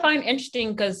 And what I find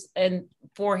interesting, because and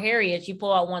for Harriet, you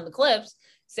pull out one of the clips,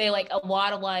 say like a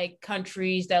lot of like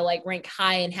countries that like rank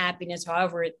high in happiness,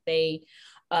 however they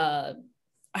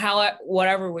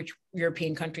whatever which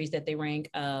European countries that they rank,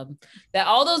 that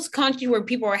all those countries where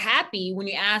people are happy, when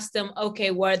you ask them,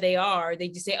 okay, where they are, they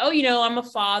just say, oh, you know, I'm a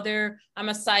father, I'm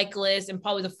a cyclist, and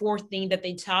probably the fourth thing that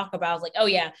they talk about is like, oh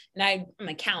yeah, and I'm an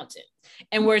accountant.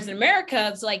 And whereas in America,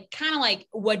 it's like kind of like,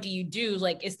 what do you do?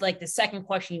 Like it's like the second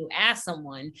question you ask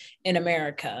someone in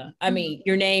America. I mean,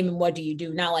 your name and what do you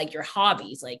do? Not like your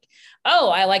hobbies, like, oh,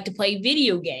 I like to play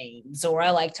video games, or I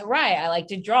like to write, I like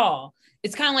to draw.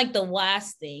 It's kind of like the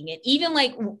last thing. And even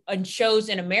like on shows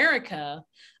in America,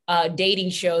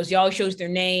 dating shows, you always shows their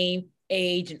name,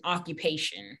 age, and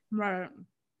occupation. Right.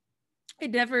 It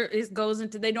never goes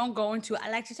into, they don't go into, I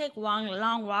like to take long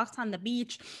walks on the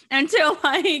beach until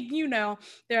like, you know,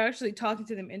 they're actually talking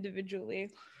to them individually.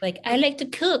 Like, I like to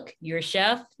cook. You're a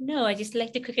chef? No, I just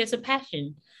like to cook as a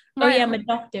passion. Right. Oh yeah, I'm a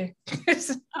doctor.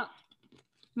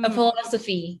 A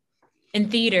philosophy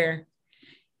and theater.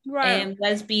 Right. And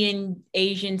lesbian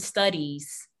Asian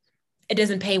studies. It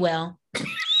doesn't pay well.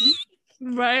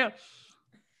 Right.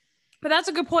 But that's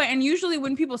a good point. And usually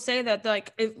when people say that,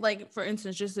 like, if, like, for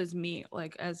instance, just as me,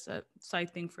 like as a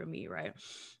side thing for me, right?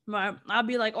 I'll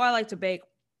be like, oh, I like to bake.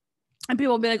 And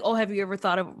people will be like, oh, have you ever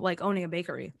thought of like owning a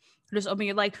bakery? Just opening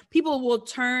it. Like people will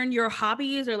turn your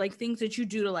hobbies or like things that you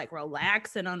do to like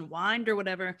relax and unwind or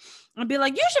whatever, and be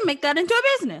like, you should make that into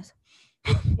a business.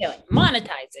 Yeah, like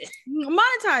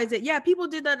monetize it. Yeah, people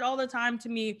did that all the time to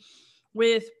me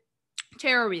with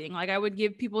tarot reading. Like I would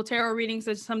give people tarot readings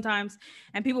sometimes,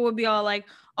 and people would be all like,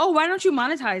 oh, why don't you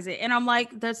monetize it? And I'm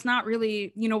like, that's not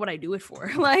really, you know, what I do it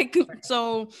for. Like,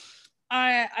 so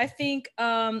I think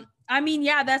I mean,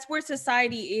 yeah, that's where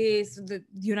society is, the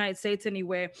United States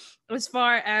anyway, as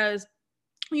far as,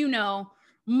 you know,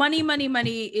 money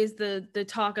is the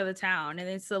talk of the town, and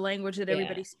it's the language that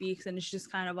everybody speaks, and it's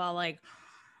just kind of all like,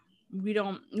 we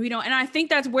don't, and I think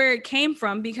that's where it came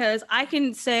from, because I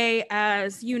can say,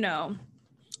 as you know,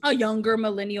 a younger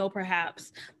millennial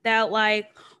perhaps, that like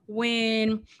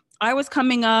when I was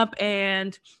coming up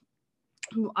and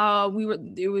we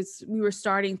were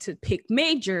starting to pick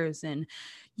majors and,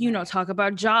 you know, talk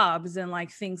about jobs and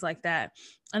like things like that,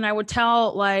 and I would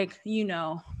tell like, you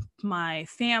know, my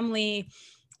family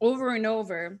over and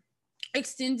over,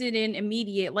 extended and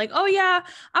immediate, like, oh yeah,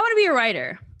 I want to be a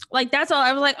writer. Like that's all.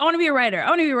 I was like, I want to be a writer.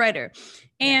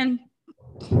 And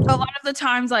a lot of the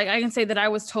times, like I can say that I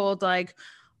was told like,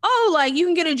 oh, like you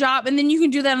can get a job and then you can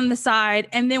do that on the side,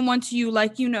 and then once you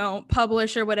like, you know,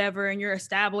 publish or whatever and you're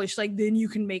established, like then you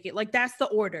can make it. Like that's the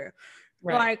order.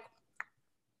 Right.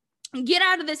 Like get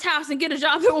out of this house and get a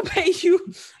job that will pay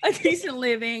you a decent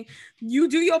living. You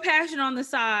do your passion on the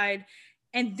side,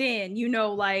 and then, you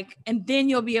know, like, and then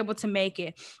you'll be able to make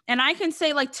it. And I can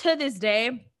say like to this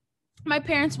day, my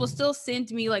parents will still send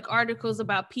me like articles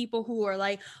about people who are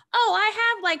like, oh, I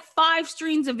have like 5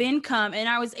 streams of income and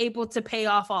I was able to pay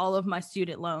off all of my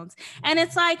student loans. And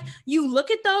it's like, you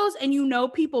look at those and you know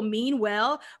people mean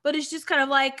well, but it's just kind of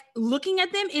like looking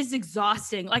at them is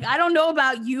exhausting. Like, I don't know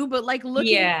about you, but like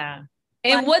looking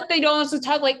And what they don't also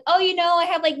talk like, oh, you know, I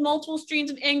have like multiple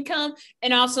streams of income.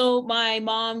 And also my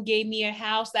mom gave me a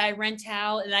house that I rent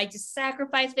out and I just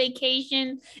sacrifice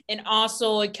vacation. And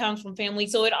also it comes from family.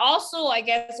 So it also, I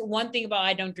guess, one thing about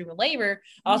I Don't Dream of Labor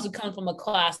also comes from a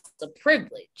class of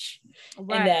privilege.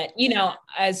 Right. And that, you know,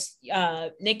 as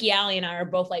Nikki Alley and I are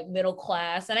both like middle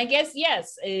class. And I guess,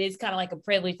 yes, it is kind of like a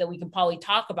privilege that we can probably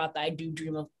talk about that I Don't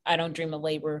Dream of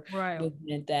Labor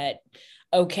movement that,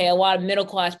 okay, a lot of middle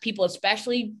class people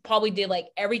especially probably did like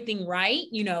everything right,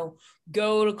 you know,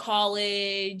 go to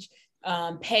college,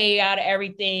 pay out of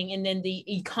everything. And then the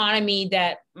economy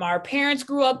that our parents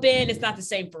grew up in, it's not the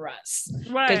same for us.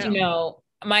 Because, you know,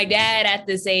 my dad at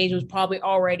this age was probably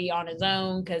already on his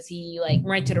own because he like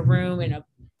rented a room in a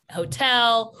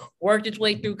hotel, worked his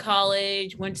way through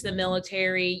college, went to the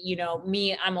military. You know,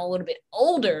 me, I'm a little bit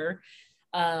older,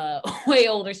 way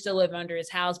older, still live under his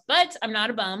house, but I'm not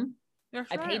a bum.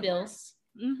 I pay bills.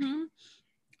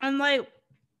 And like,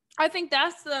 I think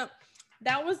that's the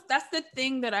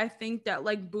thing that I think that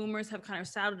like boomers have kind of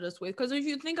saddled us with. Because if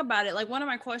you think about it, like one of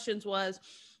my questions was,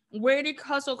 where did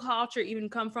hustle culture even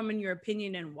come from in your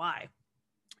opinion and why?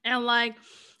 And like,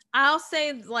 I'll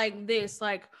say like this,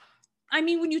 like, I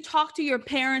mean, when you talk to your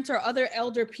parents or other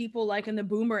elder people like in the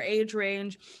boomer age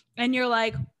range and you're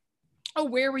like, oh,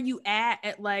 where were you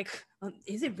at like,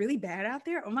 is it really bad out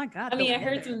there? Oh my God. I mean, I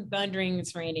heard some thundering.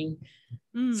 It's raining.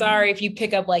 Sorry if you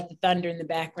pick up like the thunder in the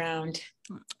background.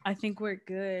 I think we're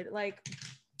good. Like,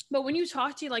 but when you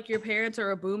talk to like your parents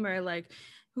or a boomer, like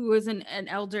who is an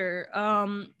elder,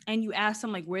 and you ask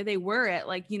them like where they were at,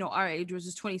 like, you know, our age was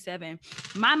just 27.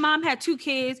 My mom had 2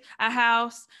 kids, a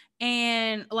house,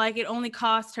 and like it only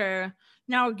cost her.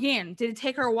 Now, again, did it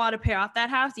take her a while to pay off that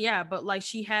house? Yeah, but like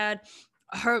she had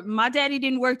my daddy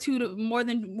didn't work more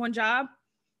than one job.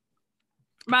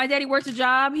 My daddy worked a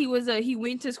job. He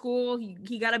went to school.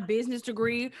 He got a business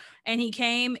degree and he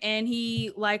came and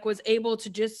he like was able to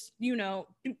just, you know,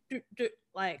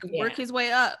 work his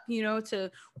way up, you know,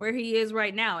 to where he is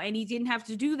right now. And he didn't have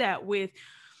to do that with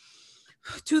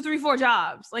 2, 3, 4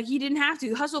 jobs. Like he didn't have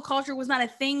to. Hustle culture was not a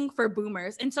thing for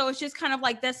boomers. And so it's just kind of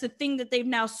like, that's the thing that they've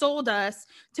now sold us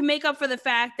to make up for the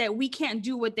fact that we can't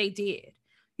do what they did.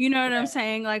 You know what I'm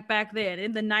saying? Like back then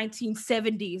in the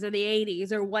 1970s or the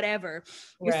 80s or whatever.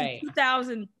 It's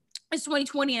 2000, it's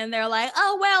 2020 and they're like,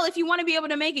 oh, well, if you want to be able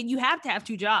to make it, you have to have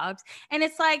 2 jobs. And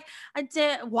it's like,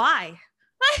 why?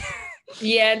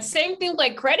 Yeah, and same thing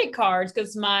like credit cards,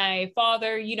 because my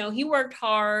father, you know, he worked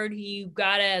hard. He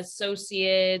got an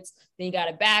associate's, then he got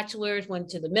a bachelor's, went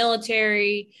to the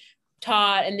military,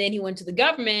 taught, and then he went to the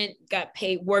government, got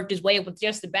paid, worked his way up with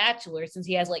just a bachelor since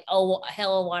he has like a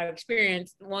hell of a lot of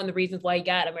experience. One of the reasons why he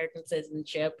got American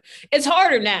citizenship. It's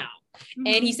harder now.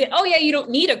 And he said, oh yeah, you don't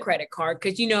need a credit card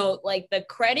because, you know, like the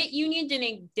credit union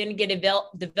didn't get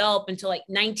developed until like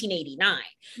 1989.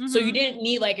 So you didn't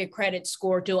need like a credit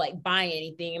score to like buy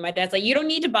anything. And my dad's like, you don't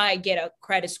need to get a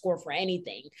credit score for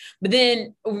anything. But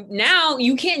then now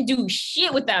you can't do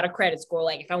shit without a credit score.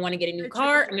 Like if I want to get a new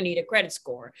car, I'm gonna need a credit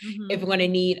score. If I'm gonna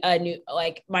need a new,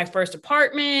 like my first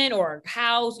apartment or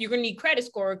house, you're gonna need credit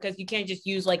score because you can't just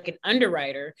use like an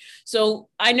underwriter. So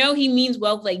I know he means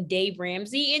well with like Dave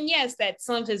Ramsey, and yes, that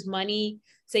some of his money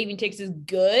saving tips is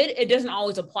good. It doesn't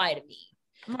always apply to me.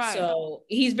 Right. So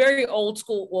he's very old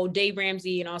school. Well, Dave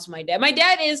Ramsey and also my dad. My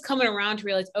dad is coming around to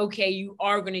realize, okay, you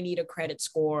are going to need a credit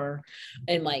score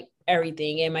and like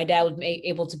everything. And my dad was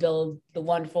able to build the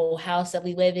wonderful house that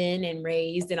we live in and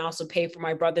raised, and also pay for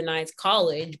my brother and I's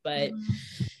college. But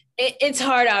it's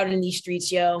hard out in these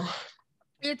streets, yo.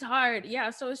 It's hard. Yeah.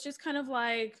 So it's just kind of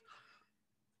like,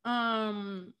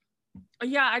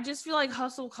 yeah, I just feel like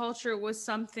hustle culture was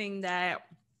something that,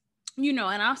 you know,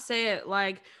 and I'll say it,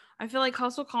 like, I feel like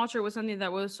hustle culture was something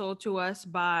that was sold to us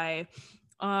by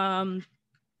the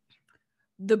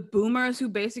boomers who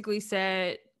basically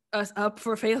set us up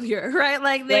for failure, right?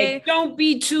 Like don't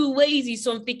be too lazy.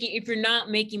 So I'm thinking, if you're not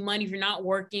making money, if you're not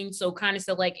working, so kind of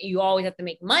stuff like you always have to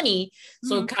make money.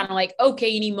 So kind of like, okay,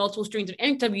 you need multiple streams of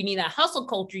income. You need that hustle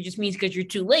culture. It just means because you're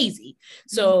too lazy.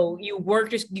 So you work,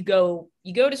 just you go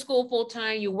to school full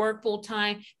time, you work full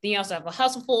time, then you also have a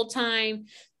hustle full time.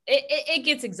 It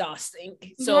gets exhausting.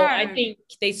 So I think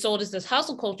they sold us this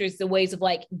hustle culture is the ways of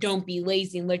like, don't be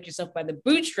lazy and lift yourself by the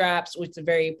bootstraps, which is a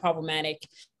very problematic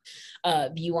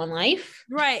view on life.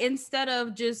 Right. Instead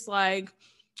of just like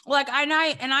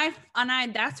I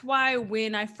that's why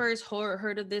when I first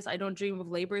heard of this I Don't Dream of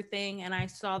Labor thing, and I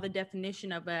saw the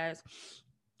definition of as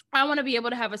I want to be able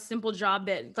to have a simple job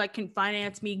that like can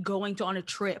finance me going on a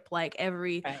trip like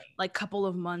every like couple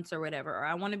of months or whatever. Or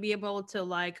I want to be able to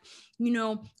like, you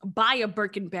know, buy a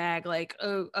Birkin bag like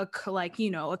like,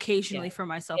 you know, occasionally for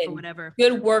myself or whatever.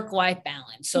 Good work-life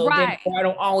balance. So therefore I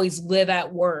don't always live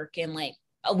at work and like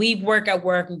leave work at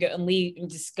work and go and leave and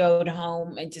just go to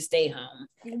home and just stay home.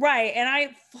 Right. And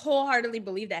I wholeheartedly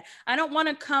believe that. I don't want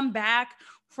to come back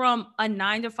from a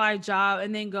 9-to-5 job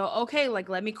and then go, okay, like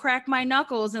let me crack my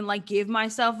knuckles and like give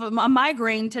myself a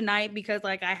migraine tonight because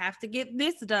like I have to get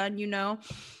this done, you know.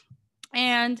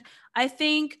 And I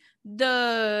think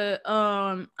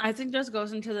I think this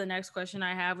goes into the next question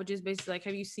I have, which is basically like,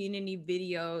 have you seen any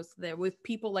videos that with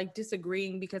people like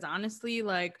disagreeing? Because honestly,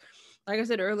 like I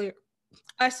said earlier,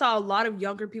 I saw a lot of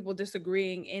younger people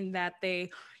disagreeing in that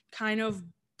they kind of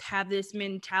have this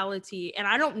mentality. And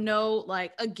I don't know,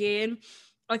 like, again,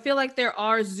 I feel like there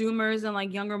are Zoomers and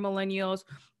like younger millennials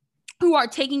who are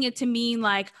taking it to mean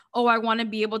like, oh, I want to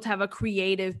be able to have a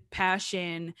creative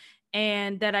passion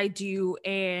and that I do,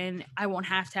 and I won't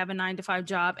have to have a 9-to-5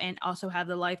 job and also have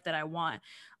the life that I want.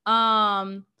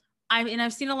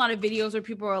 I've seen a lot of videos where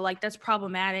people are like, that's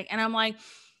problematic. And I'm like,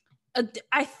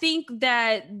 I think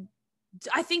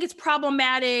it's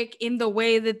problematic in the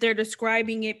way that they're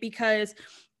describing it because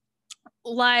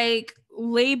like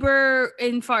labor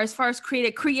as far as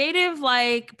creative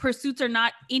like pursuits are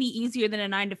not any easier than a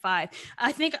 9-to-5.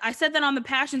 I think I said that on the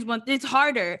passions one. It's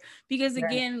harder because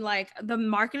again, like the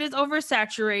market is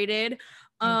oversaturated.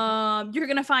 You're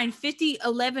gonna find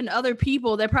 11 other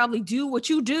people that probably do what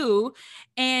you do,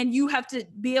 and you have to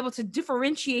be able to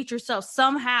differentiate yourself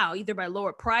somehow, either by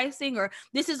lower pricing or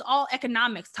this is all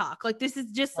economics talk. Like this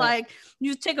is just like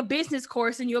you take a business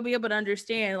course and you'll be able to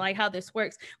understand like how this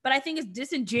works. But I think it's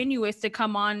disingenuous to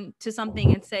come on to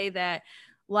something and say that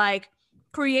like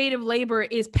creative labor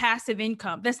is passive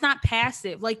income. That's not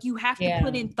passive. Like you have to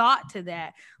put in thought to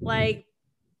that. Like,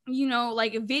 you know,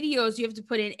 like videos, you have to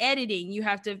put in editing, you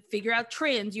have to figure out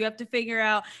trends, you have to figure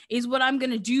out, is what I'm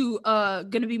gonna do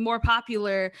gonna be more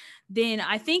popular than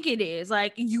I think it is?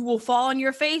 Like you will fall on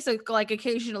your face like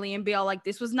occasionally and be all like,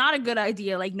 this was not a good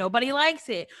idea, like nobody likes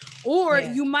it. Or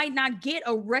you might not get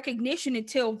a recognition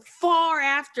until far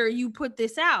after you put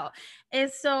this out.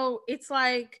 And so it's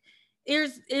like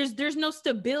there's no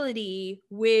stability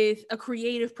with a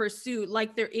creative pursuit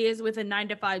like there is with a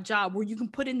 9-to-5 job where you can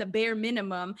put in the bare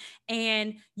minimum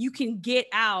and you can get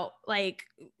out like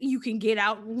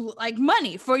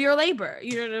money for your labor.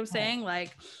 You know what I'm saying?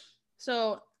 Like,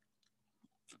 so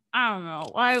I don't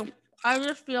know. I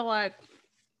just feel like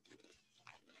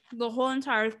the whole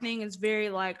entire thing is very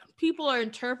like people are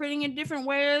interpreting it different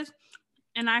ways,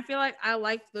 and I feel like I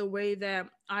like the way that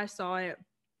I saw it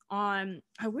on,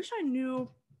 I wish I knew,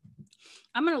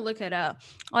 I'm gonna look it up,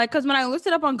 like, because when I looked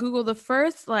it up on Google, the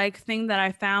first like thing that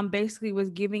I found basically was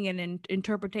giving an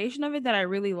interpretation of it that I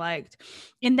really liked,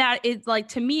 in that it's like,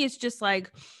 to me it's just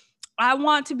like, I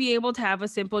want to be able to have a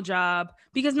simple job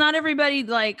because not everybody,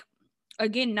 like,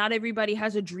 again, not everybody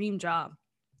has a dream job.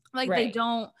 Like they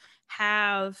don't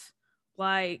have,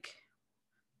 like,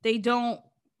 they don't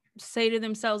say to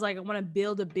themselves like, I want to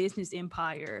build a business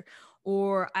empire,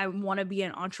 or I want to be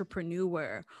an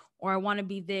entrepreneur, or I want to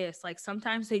be this. Like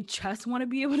sometimes they just want to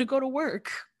be able to go to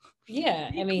work. Yeah,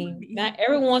 I mean, not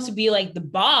everyone wants to be like the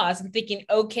boss. I'm thinking,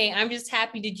 okay, I'm just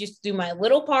happy to just do my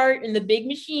little part in the big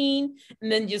machine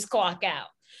and then just clock out.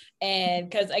 And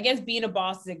because I guess being a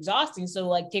boss is exhausting. So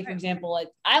like, take for example, like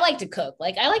I like to cook,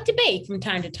 like I like to bake from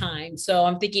time to time. So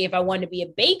I'm thinking if I wanted to be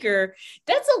a baker,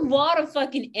 that's a lot of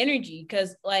fucking energy.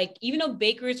 Because like, even though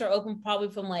bakeries are open probably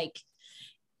from like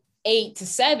 8 to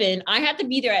 7, I have to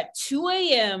be there at 2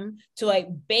 a.m. to like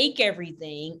bake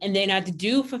everything, and then I have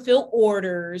to fulfill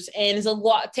orders, and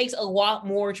it takes a lot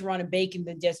more to run a baking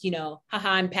than just, you know,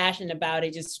 haha, I'm passionate about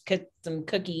it, just cook some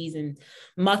cookies and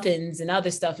muffins and other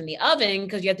stuff in the oven,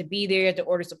 because you have to be there, you have to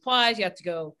order supplies, you have to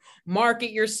go market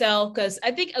yourself. Because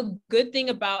I think a good thing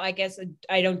about, I guess,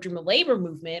 I don't dream of labor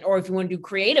movement, or if you want to do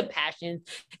creative passion,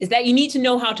 is that you need to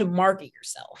know how to market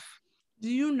yourself. Do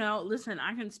you know, listen,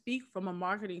 I can speak from a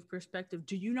marketing perspective.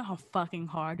 Do you know how fucking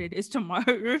hard it is to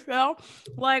market yourself?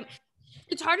 Like,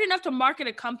 it's hard enough to market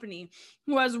a company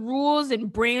who has rules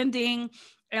and branding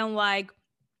and like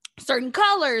certain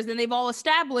colors, and they've all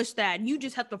established that. And you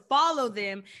just have to follow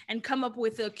them and come up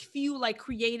with a few like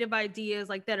creative ideas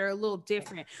like that are a little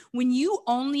different. When you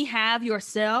only have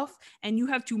yourself and you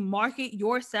have to market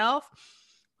yourself,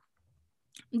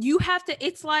 you have to,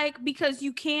 it's like, because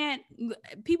you can't,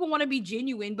 people want to be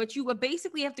genuine, but you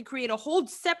basically have to create a whole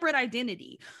separate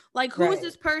identity. Like, who is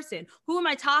this person? Who am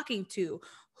I talking to?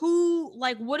 who,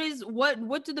 like, what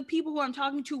do the people who I'm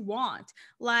talking to want?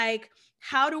 Like,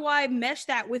 how do I mesh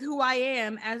that with who I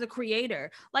am as a creator?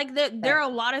 Like, there are a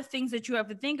lot of things that you have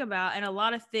to think about, and a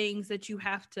lot of things that you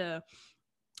have to,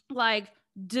 like,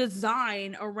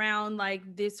 design around,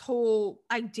 like, this whole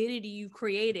identity you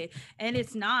created. And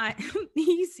it's not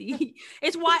easy.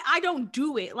 It's why I don't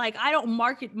do it. Like, I don't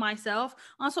market myself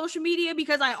on social media,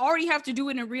 because I already have to do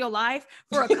it in real life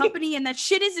for a company, and that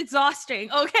shit is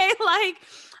exhausting. Okay. Like,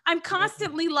 I'm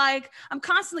constantly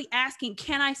asking,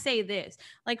 can I say this?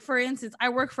 Like, for instance, I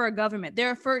work for a government. There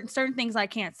are certain things I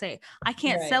can't say. I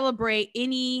can't celebrate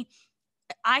any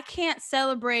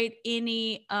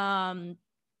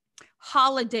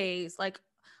holidays, like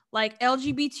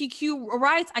LGBTQ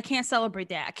rights. I can't celebrate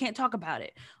that. I can't talk about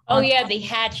it. Oh yeah, the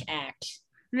Hatch Act.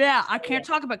 Yeah, I can't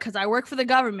talk about it because I work for the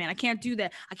government. I can't do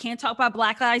that. I can't talk about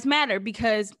Black Lives Matter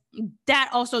because that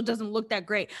also doesn't look that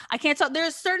great. I can't talk.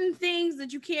 There's certain things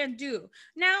that you can't do.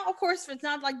 Now, of course, it's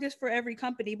not like this for every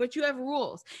company, but you have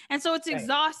rules. And so it's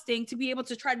exhausting to be able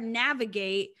to try to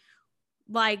navigate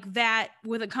like that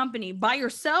with a company. By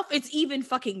yourself, it's even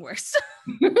fucking worse.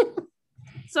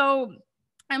 So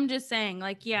I'm just saying,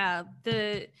 like, yeah,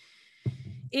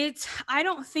 I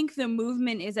don't think the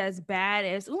movement is as bad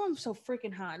as, oh, I'm so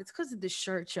freaking hot. It's because of the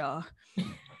shirt, y'all.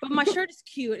 But my shirt is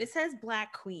cute. It says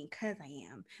Black Queen because I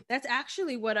am. That's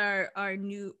actually what our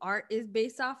new art is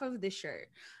based off of, this shirt.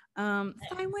 So I'm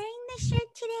wearing this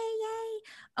shirt today,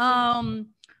 yay.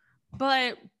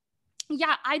 But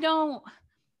yeah,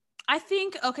 I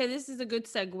think, okay, this is a good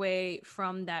segue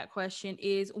from that question,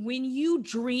 is when you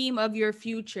dream of your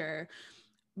future,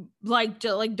 like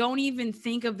don't even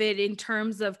think of it in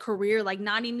terms of career, like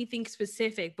not anything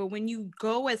specific, but when you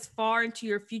go as far into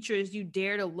your future as you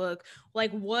dare to look,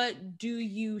 like what do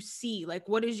you see? Like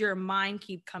what does your mind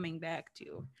keep coming back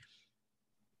to?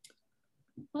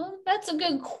 Well, that's a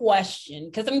good question,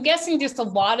 because I'm guessing just a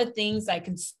lot of things I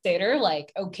consider,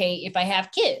 like, okay, if I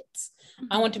have kids,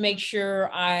 I want to make sure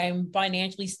I'm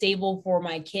financially stable for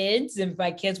my kids, and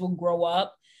my kids will grow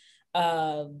up,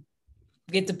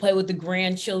 get to play with the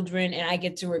grandchildren, and I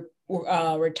get to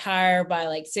retire by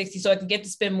like 60, so I can get to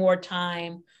spend more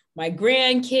time my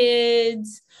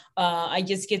grandkids. I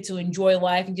just get to enjoy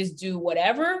life and just do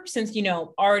whatever, since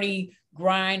already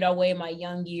grind away my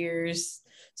young years.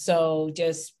 So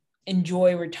just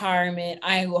enjoy retirement.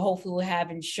 I will hopefully have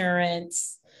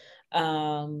insurance.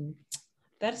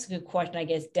 That's a good question. I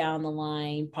guess down the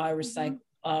line, probably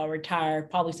retire,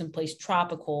 probably someplace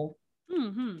tropical.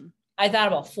 I thought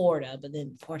about Florida, but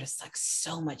then Florida's like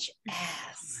so much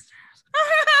ass.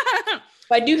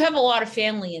 But I do have a lot of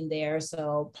family in there,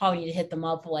 so probably need to hit them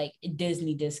up for like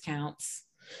Disney discounts.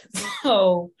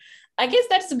 So I guess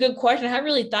that's a good question. I haven't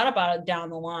really thought about it down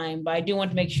the line, but I do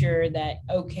want to make sure that,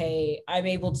 okay, I'm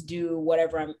able to do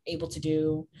whatever I'm able to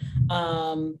do.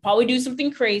 Probably do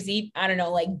something crazy. I don't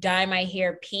know, like dye my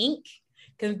hair pink,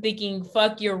 because I'm thinking,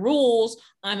 fuck your rules.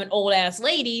 I'm an old ass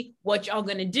lady. What y'all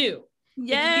gonna do?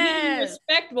 Yeah,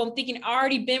 respectable. I'm thinking I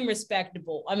already been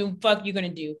respectable. I mean, fuck you gonna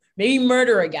do? Maybe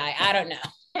murder a guy. I don't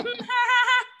know.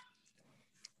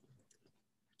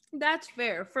 That's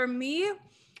fair. For me,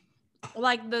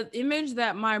 like the image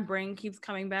that my brain keeps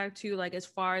coming back to, like as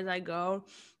far as I go,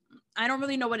 I don't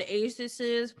really know what age this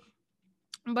is,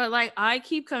 but like I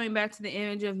keep coming back to the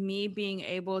image of me being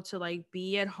able to like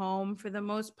be at home for the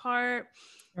most part,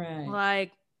 right?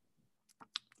 Like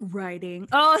writing.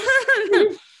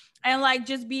 And like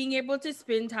just being able to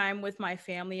spend time with my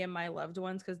family and my loved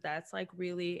ones, because that's like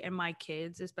really, and my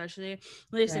kids especially.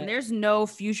 Listen, there's no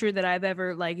future that I've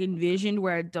ever like envisioned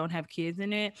where I don't have kids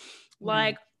in it.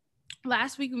 Like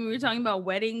last week when we were talking about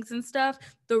weddings and stuff,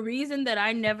 the reason that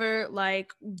I never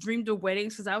like dreamed of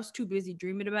weddings because I was too busy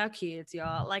dreaming about kids,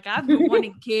 y'all. Like I've been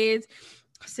wanting kids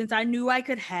since I knew I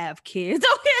could have kids.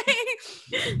 Okay.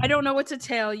 I don't know what to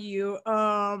tell you.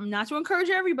 Not to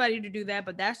encourage everybody to do that,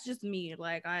 but that's just me.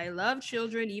 Like I love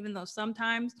children, even though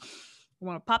sometimes I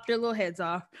want to pop their little heads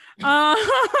off.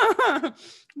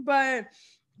 But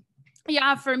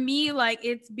yeah, for me, like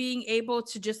it's being able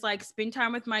to just like spend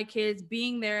time with my kids,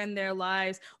 being there in their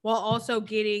lives, while also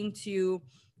getting to,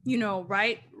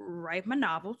 write my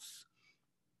novels,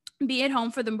 be at home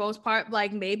for the most part.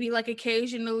 Like maybe like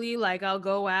occasionally, like I'll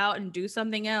go out and do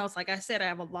something else. Like I said, I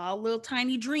have a lot of little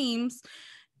tiny dreams.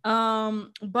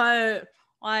 But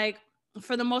like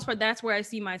for the most part, that's where I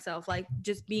see myself, like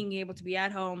just being able to be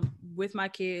at home with my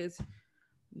kids.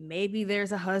 Maybe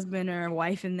there's a husband or a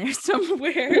wife in there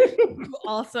somewhere who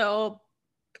also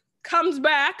comes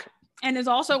back and is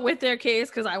also with their kids,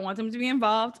 because I want them to be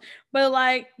involved. But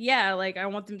like, yeah, like I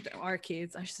want them to, our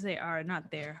kids, I should say, our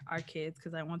kids,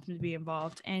 because I want them to be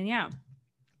involved. And yeah,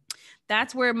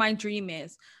 that's where my dream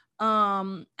is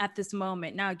at this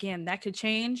moment. Now, again, that could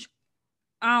change.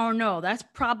 I don't know.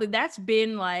 That's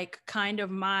been like kind of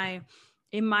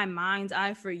in my mind's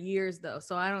eye for years though.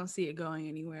 So I don't see it going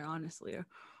anywhere, honestly.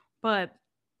 But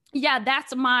yeah,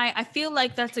 I feel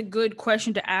like that's a good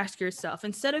question to ask yourself.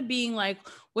 Instead of being like,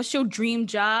 what's your dream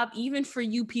job? Even for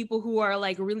you people who are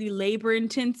like really labor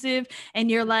intensive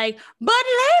and you're like, but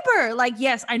labor, like,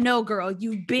 yes, I know, girl,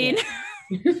 you've been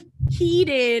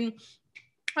heated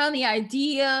on the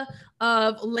idea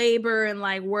of labor and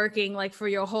like working like for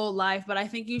your whole life. But I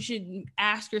think you should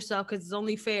ask yourself, because it's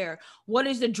only fair, what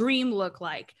does the dream look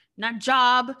like? Not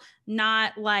job,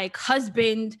 not like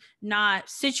husband, not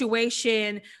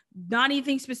situation, not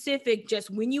anything specific. Just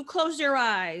when you close your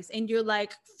eyes and you're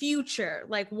like, future,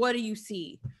 like, what do you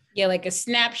see? Yeah, like a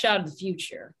snapshot of the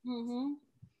future. Mm-hmm.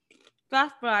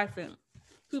 That's what I think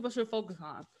people should focus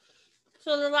on.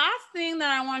 So the last thing that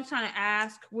I want to kind of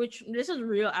ask, which this is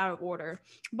real out of order,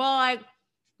 but like,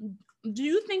 do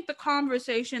you think the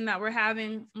conversation that we're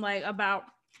having, like about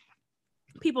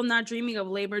people not dreaming of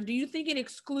labor, do you think it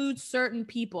excludes certain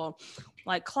people,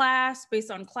 like class,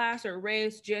 based on class or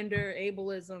race, gender,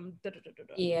 ableism?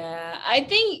 Yeah, I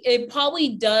think it probably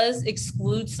does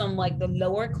exclude some like the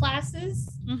lower classes.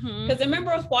 Because I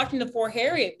remember I was watching the For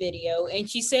Harriet video, and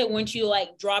she said when she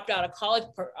like dropped out of college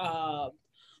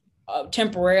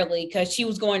temporarily, because she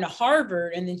was going to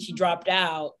Harvard and then she dropped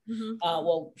out.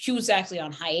 Well, she was actually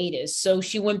on hiatus, so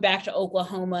she went back to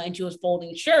Oklahoma and she was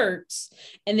folding shirts.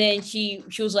 And then she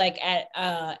was like at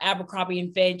Abercrombie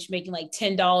and Fitch making like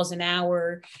 $10 an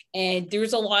hour. And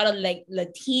there's a lot of like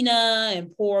Latina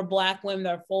and poor Black women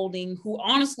that are folding who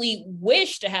honestly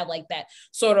wish to have like that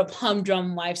sort of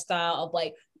humdrum lifestyle of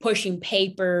like pushing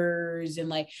papers and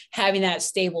like having that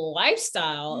stable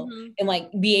lifestyle and like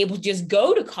be able to just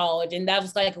go to college. And that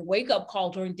was like a wake-up call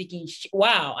to her and thinking,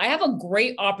 wow, I have a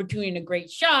great opportunity and a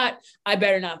great shot. I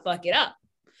better not fuck it up.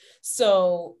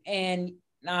 So, and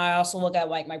I also look at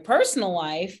like my personal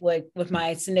life with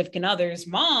my significant other's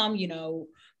mom, you know,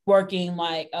 working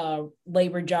like a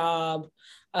labor job.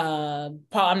 I'm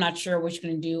not sure what you're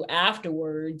going to do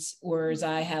afterwards, whereas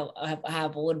I have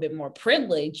a little bit more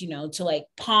privilege, you know, to like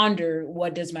ponder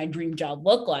what does my dream job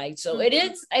look like. So it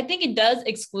is, I think it does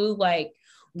exclude like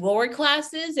lower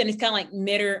classes, and it's kind of like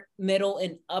middle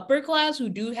and upper class who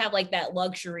do have like that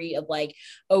luxury of like,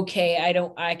 okay,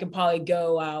 I could probably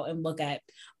go out and look at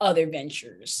other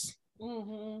ventures.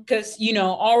 Because you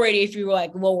know, already if you're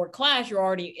like lower class, you're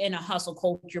already in a hustle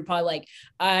culture. You're probably like,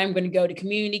 I'm going to go to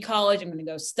community college, I'm going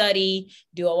to go study,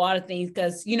 do a lot of things.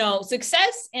 Because you know,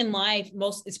 success in life,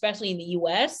 most especially in the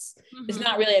US, is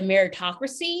not really a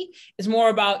meritocracy. It's more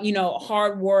about, you know,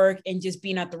 hard work and just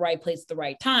being at the right place at the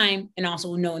right time, and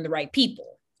also knowing the right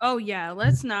people. Oh yeah,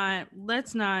 let's not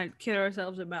kid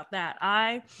ourselves about that.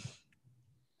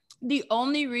 The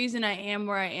only reason I am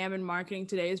where I am in marketing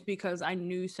today is because I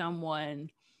knew someone,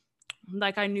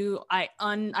 like I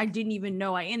didn't even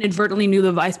know, I inadvertently knew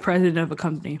the vice president of a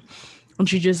company. And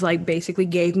she just like basically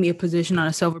gave me a position on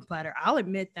a silver platter. I'll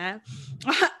admit that.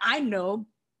 I know.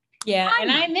 Yeah,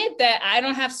 I admit that I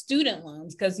don't have student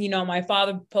loans because, you know, my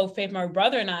father paid my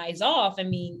brother and I's off. I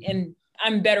mean, and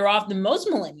I'm better off than most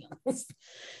millennials.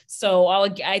 So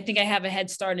I think I have a head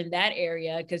start in that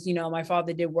area because, you know, my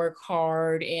father did work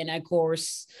hard, and of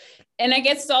course, and I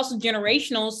guess it's also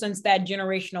generational, since that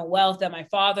generational wealth that my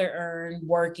father earned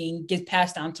working gets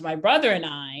passed down to my brother and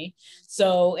I.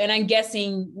 So, and I'm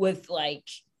guessing with like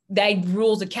that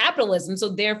rules of capitalism. So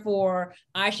therefore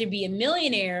I should be a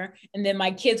millionaire, and then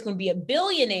my kid's going to be a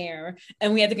billionaire,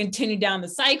 and we have to continue down the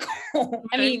cycle.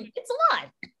 I mean, it's a lot.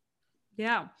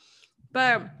 Yeah.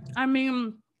 But I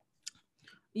mean,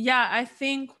 yeah, I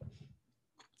think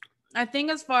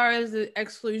as far as the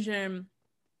exclusion,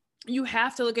 you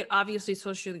have to look at obviously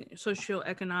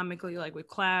socioeconomically, like with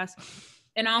class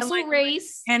and also like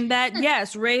race. And that,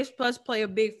 yes, race plus play a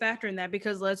big factor in that,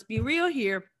 because let's be real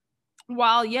here.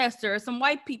 While yes, there are some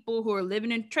white people who are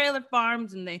living in trailer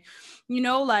farms, and they, you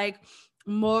know, like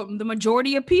the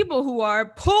majority of people who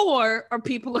are poor are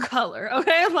people of color.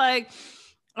 Okay, like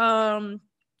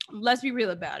let's be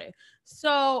real about it.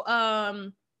 So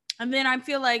and then I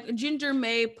feel like gender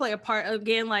may play a part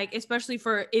again, like especially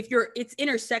for if it's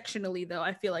intersectionally though,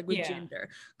 I feel like with gender,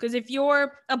 because if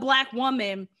you're a Black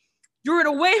woman, you're at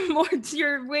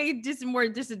a more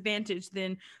disadvantaged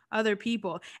than other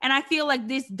people. And I feel like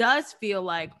this does feel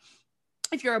like,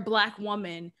 if you're a Black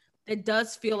woman, it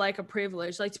does feel like a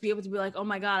privilege, like to be able to be like, oh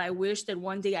my God, I wish that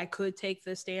one day I could take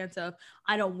the stance of,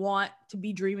 I don't want to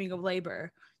be dreaming of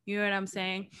labor. You know what I'm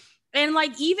saying? And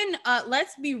like, even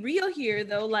let's be real here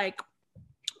though, like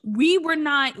we're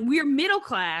middle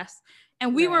class,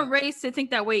 and we Right. weren't raised to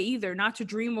think that way either, not to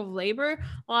dream of labor.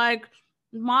 Like,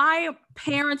 my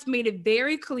parents made it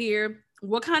very clear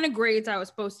what kind of grades I was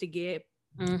supposed to get,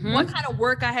 what kind of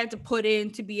work I had to put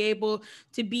in to be able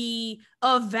to be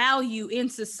of value in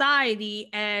society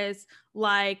as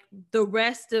like the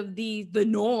rest of the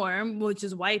norm, which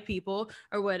is white people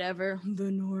or whatever,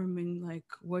 the norm, and like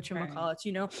whatchamacallit,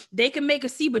 you know, they can make a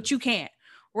C, but you can't,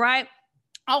 right?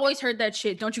 Always heard that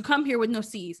shit. Don't you come here with no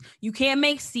C's. You can't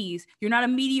make C's. You're not a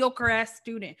mediocre ass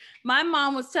student. My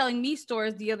mom was telling me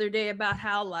stories the other day about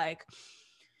how like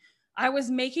I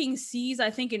was making C's, I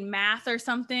think in math or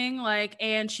something, like,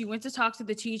 and she went to talk to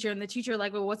the teacher, and the teacher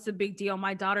like, well, what's the big deal?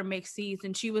 My daughter makes C's.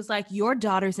 And she was like, your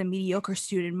daughter's a mediocre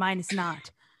student. Mine is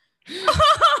not. And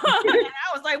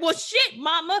I was like, well, shit,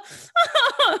 mama.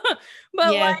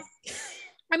 But like,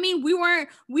 I mean, we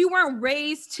weren't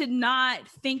raised to not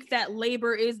think that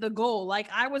labor is the goal. Like,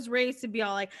 I was raised to be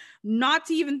all like, not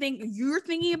to even think. You're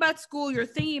thinking about school, you're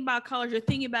thinking about college, you're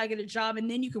thinking about getting a job, and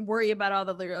then you can worry about all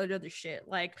the other shit,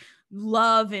 like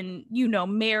love and, you know,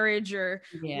 marriage, or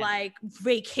like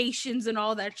vacations and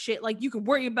all that shit. Like, you can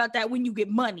worry about that when you get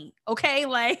money, okay?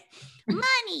 Like,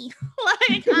 money,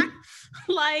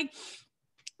 like,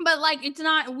 but like, it's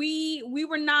not. We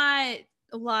were not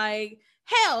like.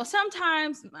 Hell,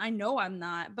 sometimes I know I'm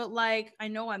not,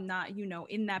 you know,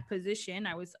 in that position.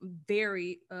 I was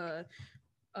very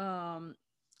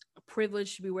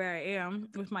privileged to be where I am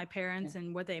with my parents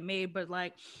and what they made. But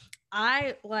like,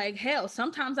 I like, hell,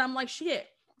 sometimes I'm like, shit,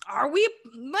 are we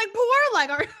like poor? Like,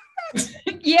 are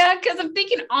yeah, because I'm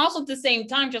thinking also at the same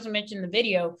time, just mentioned in the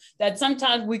video, that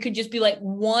sometimes we could just be like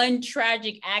one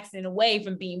tragic accident away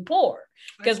from being poor.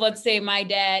 Because let's say my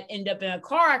dad ended up in a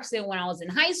car accident when I was in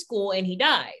high school and he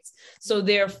dies. So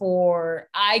therefore,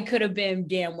 I could have been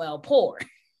damn well poor.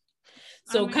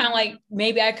 So kind of like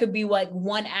maybe I could be like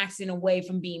one accident away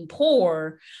from being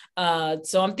poor.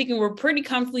 So I'm thinking we're pretty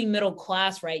comfortably middle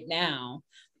class right now.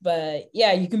 But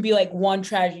yeah, you can be like one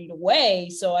tragedy away.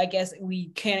 So I guess we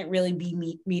can't really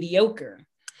be mediocre.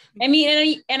 I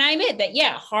mean, and I admit that,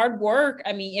 yeah, hard work.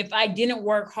 I mean, if I didn't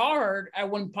work hard, I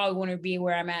wouldn't probably want to be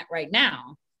where I'm at right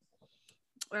now.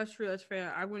 That's true. That's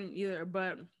fair. I wouldn't either.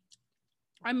 But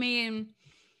I mean,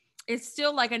 it's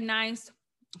still like a nice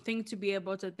thing to be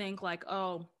able to think like,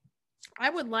 oh,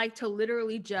 I would like to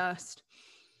literally just,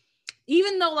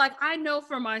 even though like I know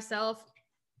for myself,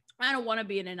 I don't want to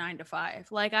be in a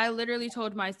 9-to-5. Like, I literally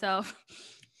told myself,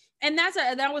 and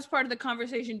that was part of the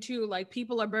conversation too. Like,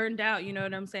 people are burned out, you know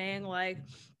what I'm saying? Like,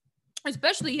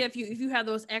 especially if you have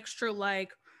those extra,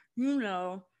 like, you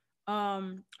know,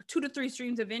 2 to 3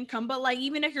 streams of income. But like,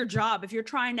 even if your job, if you're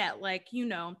trying to, like, you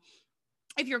know,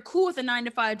 if you're cool with a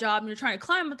 9-to-5 job and you're trying to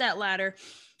climb up that ladder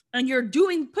and you're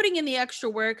putting in the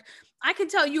extra work, I can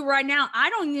tell you right now, I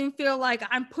don't even feel like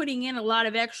I'm putting in a lot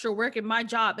of extra work in my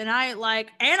job. And I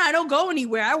don't go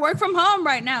anywhere. I work from home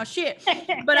right now. Shit.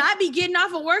 But I'd be getting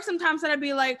off of work sometimes and I'd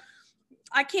be like,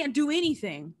 I can't do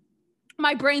anything.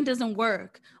 My brain doesn't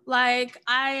work. Like,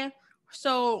 I've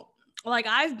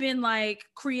been like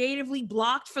creatively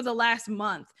blocked for the last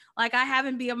month. Like, I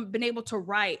haven't been able to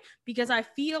write because I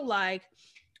feel like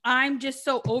I'm just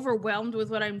so overwhelmed with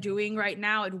what I'm doing right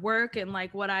now at work and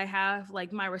like what I have,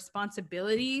 like my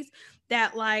responsibilities,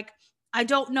 that like I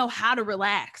don't know how to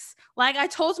relax. Like, I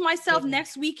told myself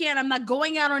next weekend, I'm not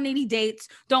going out on any dates.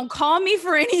 Don't call me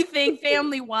for anything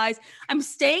family wise. I'm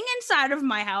staying inside of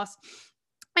my house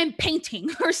and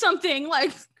painting or something.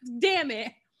 Like, damn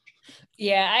it.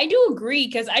 Yeah, I do agree,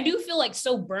 because I do feel like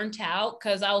so burnt out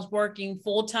because I was working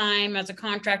full time as a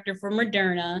contractor for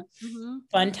Moderna.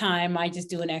 Fun time. I just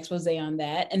do an expose on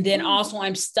that. And then also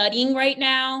I'm studying right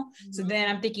now. So then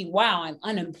I'm thinking, wow, I'm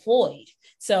unemployed.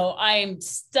 So I'm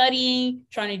studying,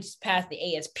 trying to just pass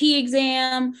the ASP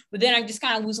exam, but then I just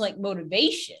kind of lose like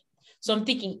motivation. So I'm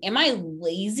thinking, am I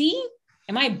lazy?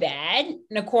 Am I bad?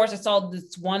 And of course, I saw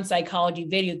this one psychology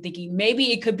video thinking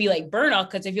maybe it could be like burnout,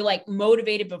 because if you're like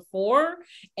motivated before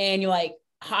and you're like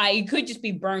high, you could just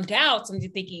be burnt out. So I'm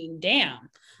just thinking, damn,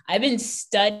 I've been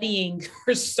studying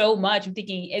for so much. I'm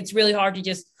thinking it's really hard to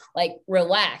just like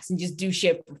relax and just do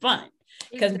shit for fun.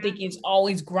 Because I'm thinking it's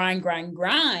always grind.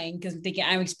 Because I'm thinking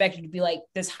I'm expected to be like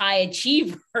this high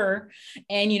achiever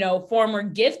and, you know, former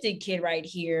gifted kid right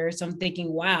here. So I'm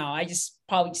thinking, wow, I just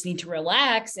probably just need to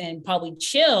relax and probably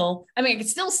chill. I mean, I can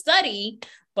still study,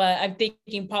 but I'm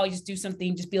thinking probably just do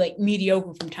something, just be like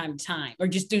mediocre from time to time, or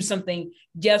just do something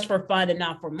just for fun and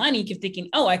not for money. Keep thinking,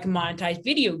 oh, I can monetize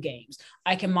video games.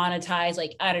 I can monetize,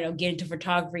 like, I don't know, get into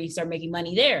photography, start making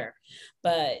money there.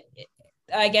 But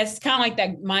I guess it's kind of like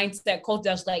that mindset culture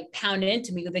that's like pounded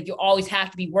into me, that you always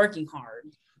have to be working hard.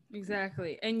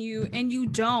 Exactly. And you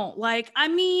don't like, I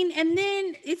mean, and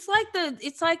then it's like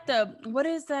the what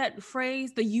is that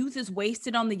phrase? The youth is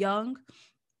wasted on the young.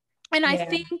 And I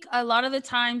think a lot of the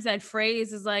times that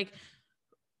phrase is like,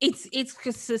 it's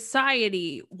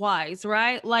society wise,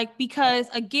 right? Like, because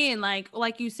again,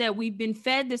 like you said, we've been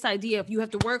fed this idea of you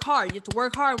have to work hard. You have to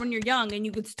work hard when you're young and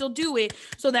you can still do it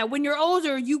so that when you're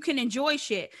older, you can enjoy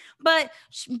shit. But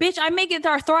bitch, I may get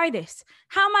arthritis.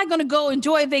 How am I going to go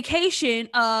enjoy a vacation,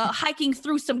 hiking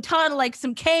through some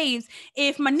some caves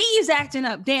if my knee is acting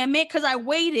up, damn it? Cause I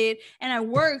waited and I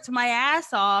worked my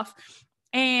ass off,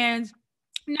 and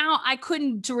now I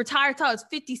couldn't to retire till I was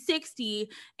 50, 60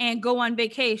 and go on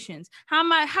vacations.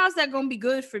 How's that going to be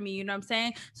good for me? You know what I'm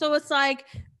saying? So it's like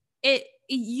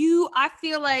I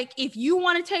feel like if you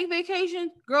want to take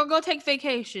vacations, girl, go take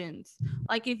vacations.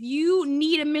 Like if you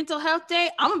need a mental health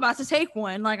day, I'm about to take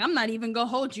one. Like I'm not even going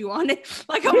to hold you on it.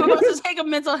 Like I'm about to take a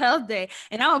mental health day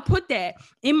and I'm going to put that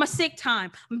in my sick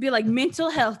time. I'm going to be like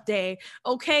mental health day.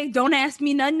 Okay. Don't ask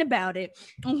me nothing about it.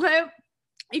 Okay.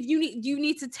 If you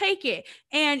need to take it.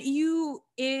 And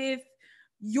if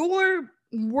you're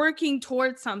working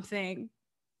towards something,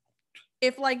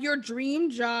 if like your dream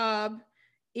job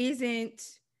is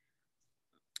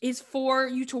for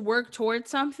you to work towards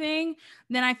something,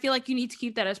 then I feel like you need to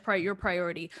keep that as your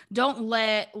priority. Don't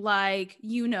let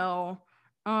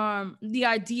the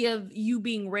idea of you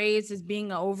being raised as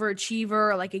being an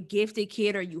overachiever or like a gifted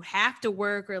kid, or you have to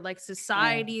work, or like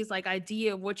society's like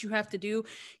idea of what you have to do,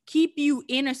 keep you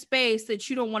in a space that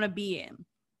you don't want to be in.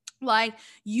 Like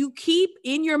you keep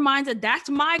in your mind that that's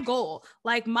my goal.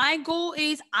 Like my goal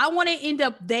is I want to end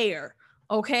up there.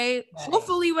 Okay. Right.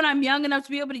 Hopefully when I'm young enough to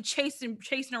be able to chasing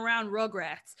around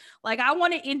Rugrats, like I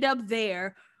want to end up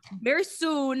there very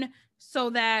soon so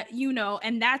that,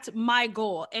 and that's my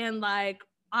goal. And like,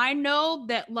 I know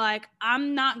that like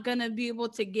I'm not gonna be able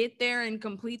to get there and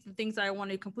complete the things that I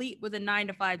want to complete with a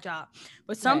 9-to-5 job,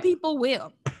 but some people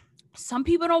will. Some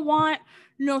people don't want,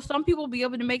 some people will be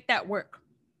able to make that work.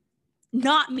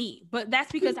 Not me, but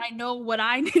that's because I know what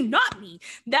I need. Not me.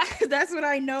 That's what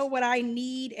I know, what I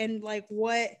need, and like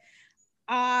what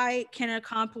I can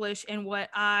accomplish and what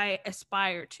I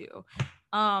aspire to.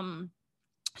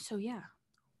 So yeah,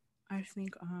 I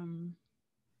think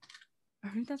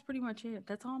that's pretty much it.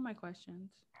 That's all my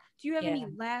questions. Do you have any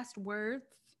last words?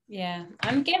 Yeah,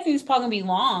 I'm guessing it's probably gonna be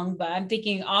long, but I'm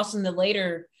thinking also in the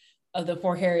later of the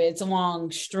For Harriet, it's a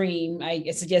long stream. I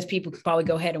suggest people could probably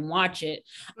go ahead and watch it.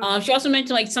 She also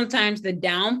mentioned like sometimes the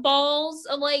downfalls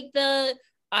of like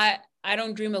I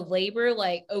don't dream of labor.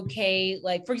 Like, okay,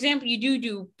 like for example, you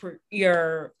do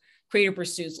your creative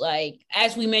pursuits, like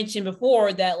as we mentioned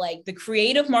before, that like the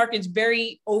creative market is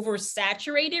very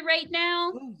oversaturated right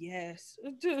now. Oh yes.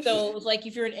 So it's like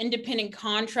if you're an independent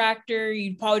contractor,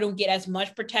 you probably don't get as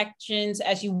much protections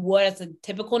as you would as a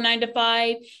typical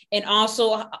 9-to-5. And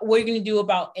also what you're going to do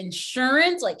about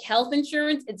insurance, like health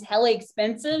insurance, it's hella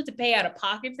expensive to pay out of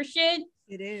pocket for shit.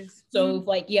 It is. So if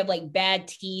like you have like bad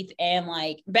teeth and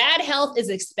like bad health is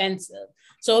expensive.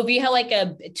 So if you have like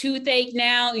a toothache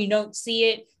now, you don't see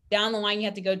it, down the line, you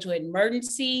have to go to an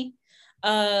emergency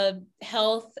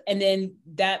health. And then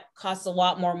that costs a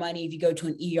lot more money if you go to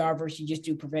an ER versus you just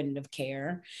do preventative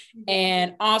care.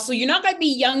 And also you're not going to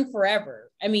be young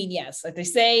forever. I mean, yes, like they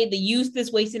say, the youth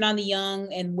is wasted on the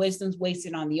young and wisdom's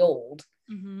wasted on the old.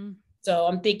 Mm-hmm. So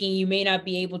I'm thinking you may not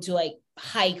be able to like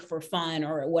hike for fun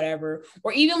or whatever,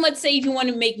 or even let's say if you want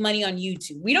to make money on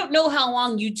YouTube, we don't know how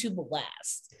long YouTube will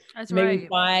last. That's maybe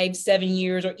right. 5-7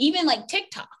 years, or even like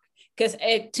TikTok. Because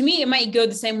to me, it might go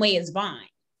the same way as Vine.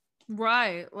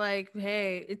 Right. Like,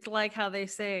 hey, it's like how they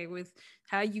say with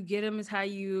how you get them is how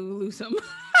you lose them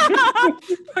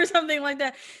or something like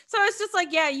that. So it's just like,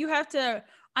 yeah, you have to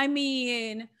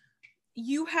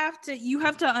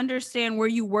understand where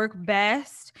you work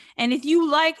best. And if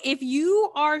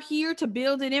you are here to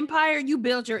build an empire, you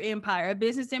build your empire, a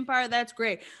business empire, that's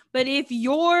great. But if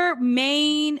your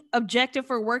main objective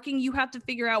for working, you have to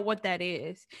figure out what that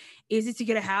is. Is it to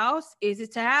get a house? Is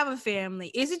it to have a family?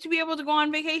 Is it to be able to go on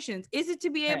vacations? Is it to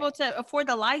be able to afford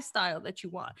the lifestyle that you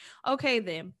want? Okay,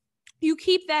 then. You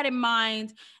keep that in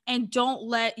mind and don't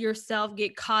let yourself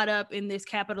get caught up in this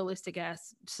capitalistic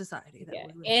ass society.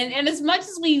 And as much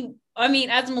as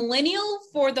as a millennial,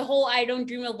 for the whole I don't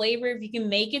dream of labor, if you can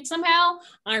make it somehow,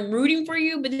 I'm rooting for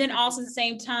you. But then also at the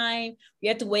same time, you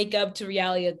have to wake up to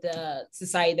reality of the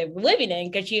society that we're living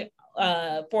in. Because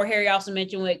For Harry also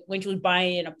mentioned when she was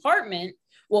buying an apartment,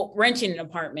 renting an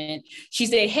apartment, she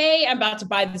said, hey, I'm about to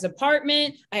buy this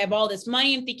apartment. I have all this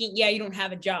money. I'm thinking, yeah, you don't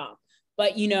have a job.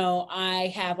 but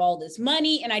I have all this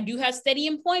money and I do have steady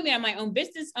employment. I'm my own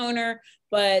business owner,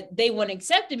 but they won't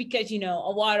accept it because, a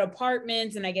lot of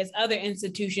apartments and I guess other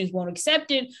institutions won't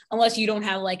accept it unless you don't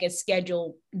have like a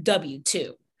scheduled W-2.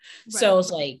 Right. So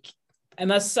it's like, I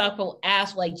must suckle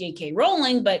ass like J.K.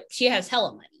 Rowling, but she has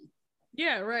hella money.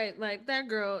 Yeah, right. Like that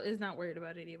girl is not worried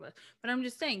about any of us. But I'm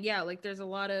just saying, yeah, like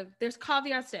there's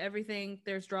caveats to everything.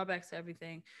 There's drawbacks to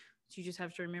everything. So you just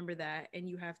have to remember that. And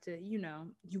you have to,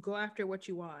 you go after what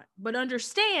you want, but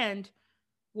understand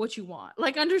what you want.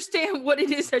 Like understand what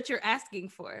it is that you're asking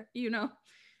for,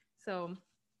 So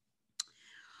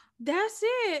that's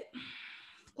it.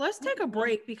 Let's take a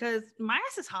break because my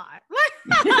ass is hot.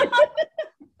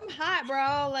 I'm hot,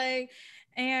 bro. Like,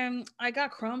 and I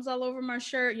got crumbs all over my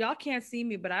shirt. Y'all can't see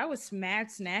me, but I was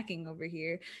snacking over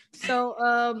here.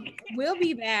 So we'll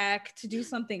be back to do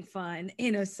something fun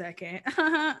in a second.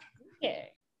 Okay.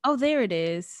 Oh, there it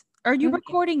is. Are you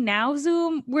recording now,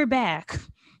 Zoom? We're back.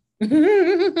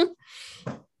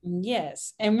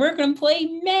 Yes, and we're gonna play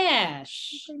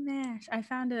MASH. I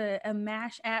found a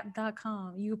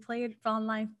mashapp.com. You play it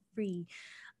online free.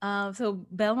 So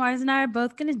Belle Mars and I are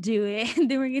both gonna do it,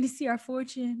 and then we're gonna see our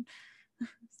fortune.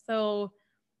 So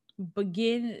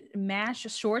begin MASH, a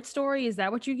short story. Is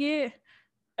that what you get?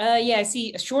 Yeah, I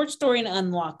see a short story and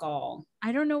unlock all.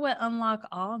 I don't know what unlock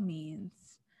all means.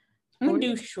 I'm gonna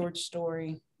do short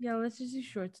story. Yeah, let's just do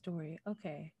short story.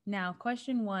 Okay. Now,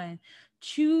 question 1.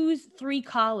 Choose 3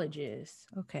 colleges.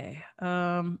 Okay.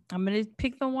 I'm gonna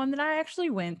pick the one that I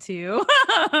actually went to.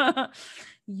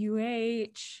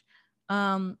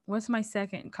 UH. What's my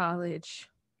second college?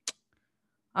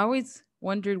 I always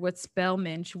wondered what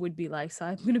Spelman would be like, so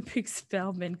I'm gonna pick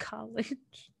Spelman College.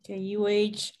 Okay,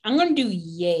 UH. I'm gonna do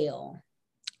Yale.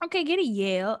 Okay, get a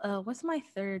Yale. What's my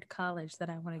third college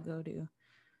that I want to go to?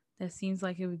 That seems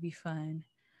like it would be fun.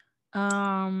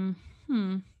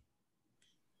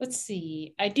 Let's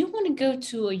see. I do want to go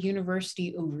to a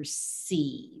university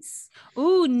overseas.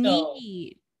 Ooh,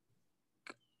 neat.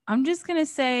 I'm just gonna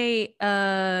say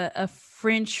a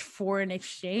French foreign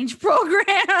exchange program.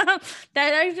 That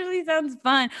actually sounds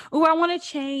fun. Ooh, I want to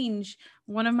change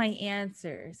one of my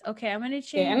answers. Okay, I'm gonna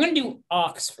change. Okay, I'm gonna do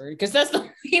Oxford because that's the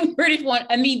British one.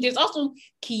 I mean, there's also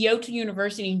Kyoto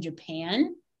University in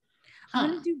Japan.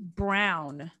 I'm gonna do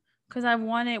Brown because I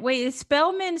want it. Wait, is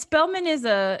Spelman? Spelman is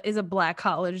a black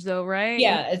college though, right?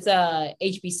 Yeah, it's a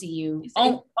HBCU.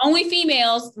 Only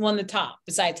females won the top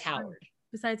besides Howard.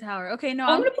 Okay, no,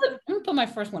 I'm gonna put my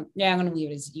first one. Yeah, I'm gonna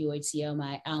leave it as UHCO,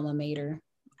 my alma mater.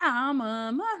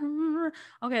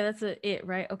 Okay, that's it,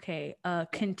 right? Okay,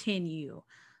 continue.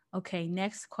 Okay,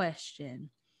 next question.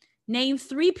 Name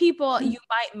 3 people you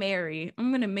might marry.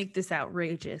 I'm gonna make this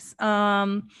outrageous.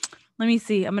 Let me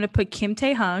see. I'm gonna put Kim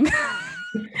Tae-hung.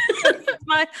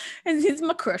 He's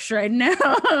my crush right now.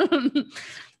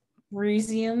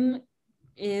 Resium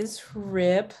is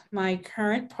Rip, my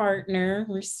current partner.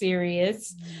 We're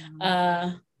serious.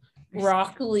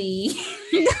 Rock Lee.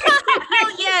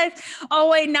 Oh, yes. Oh,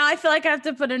 wait. Now I feel like I have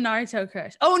to put a Naruto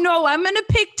crush. Oh, no. I'm going to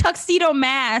pick Tuxedo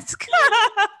Mask.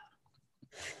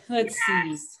 Let's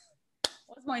see.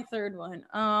 What's my third one?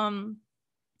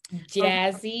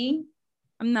 Jazzy. Okay.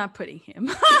 I'm not putting him.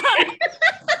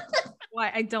 Why?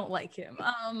 I don't like him.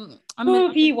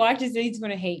 If he watches it, he's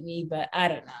going to hate me, but I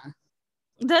don't know.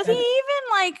 Does he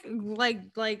even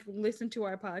like listen to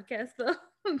our podcast though?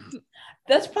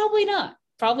 That's probably not.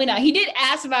 He did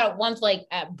ask about it once, like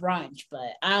at brunch,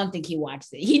 but I don't think he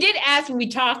watched it. He did ask when we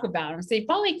talk about him, so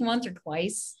probably like once or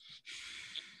twice.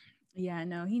 Yeah,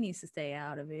 no, he needs to stay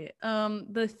out of it.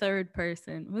 The third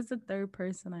person. What's the third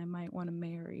person I might want to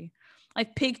marry? I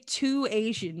picked 2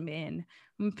 Asian men.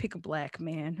 I'm gonna pick a black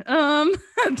man.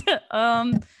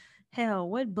 Hell,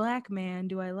 what black man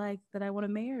do I like that I want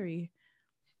to marry?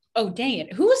 Oh, dang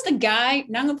it. Who was the guy?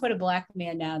 Now I'm going to put a black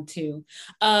man down too.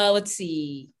 Let's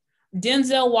see.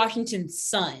 Denzel Washington's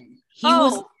son.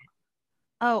 Ooh,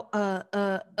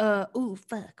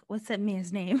 fuck. What's that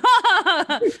man's name?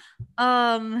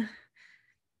 Why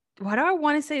do I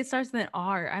want to say it starts with an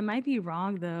R? I might be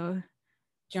wrong though.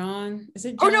 John. Is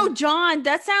it John? Oh, no, John.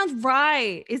 That sounds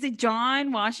right. Is it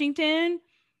John Washington?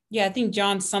 Yeah, I think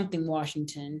John something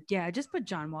Washington. Yeah, just put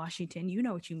John Washington. You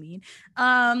know what you mean.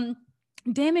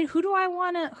 Damn it, who do I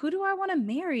want to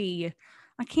marry?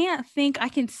 I can't think. I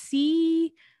can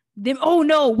see them. Oh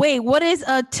no, wait, what is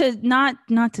not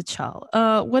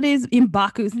T'Challa. What is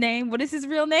M'Baku's name? What is his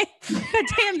real name? God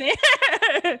damn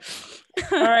it.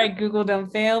 All right, Google,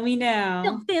 don't fail me now.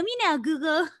 Don't fail me now,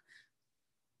 Google.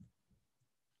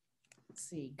 Let's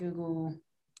see, Google.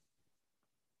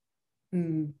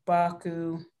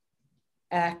 M'Baku,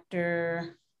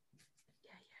 actor.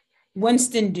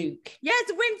 Winston Duke. Yes,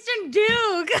 Winston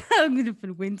Duke. I'm gonna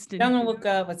put Winston. I'm gonna look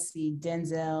up. Let's see,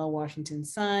 Denzel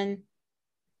Washington's son,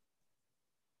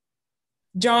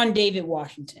 John David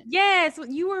Washington. Yes,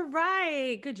 you were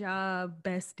right. Good job,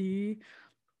 bestie.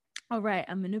 All right,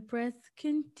 I'm gonna press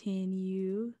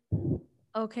continue.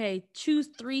 Okay, choose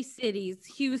 3 cities: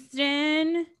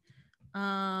 Houston,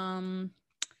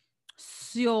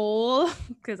 Seoul,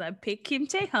 because I picked Kim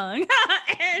Tae-hung,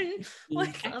 and what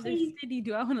other city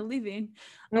do I want to live in?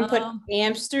 I'm gonna put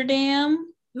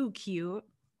Amsterdam. Ooh, cute.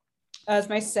 As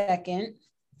my second.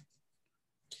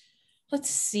 Let's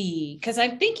see, because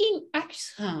I'm thinking,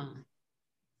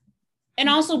 and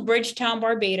also Bridgetown,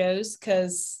 Barbados,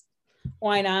 because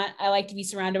why not? I like to be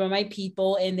surrounded by my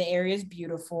people, and the area is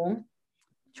beautiful.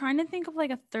 Trying to think of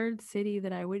like a third city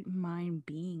that I wouldn't mind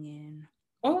being in.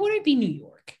 Or would it be New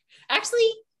York? Actually,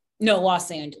 no,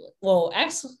 Los Angeles. Well,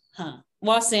 actually,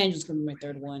 Los Angeles is gonna be my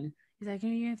third one. Is that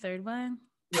gonna be your third one?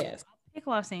 Yes. I'll pick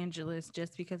Los Angeles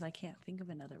just because I can't think of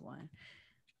another one.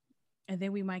 And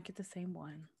then we might get the same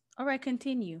one. All right,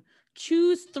 continue.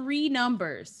 Choose 3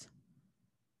 numbers.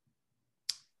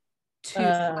 2.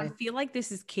 I feel like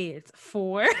this is kids.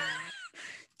 4.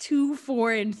 2,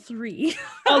 4, and 3.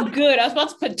 Oh, good. I was about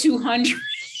to put 200.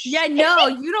 Yeah, no,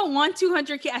 you don't want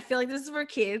 200 kids. I feel like this is for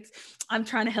kids. I'm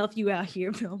trying to help you out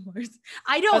here, Bill Mars.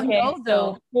 I don't know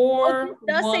though. 4,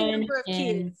 does 1, say number of and...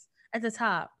 kids at the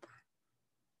top.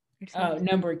 Oh,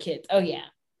 number of kids. Oh yeah.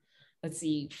 Let's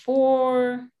see.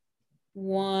 4,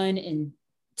 1, and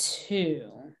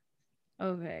 2.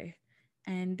 Okay,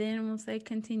 and then we'll say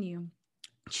continue.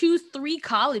 Choose 3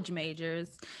 college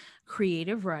majors.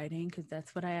 Creative writing, because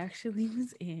that's what I actually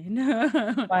was in.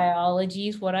 Biology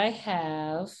is what I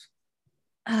have.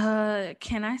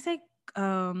 Can I say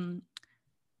I'm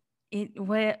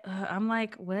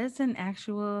like, what is an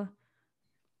actual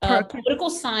political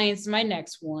science, my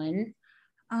next one.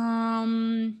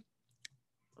 No.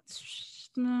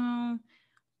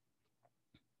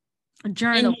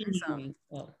 Journalism.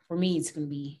 Well, for me, it's gonna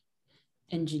be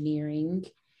engineering.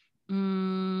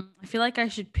 I feel like I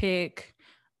should pick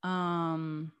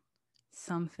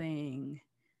something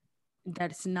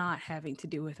that's not having to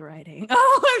do with writing.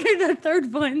 Oh, the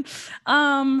third one.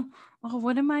 What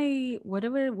would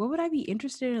I be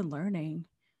interested in learning?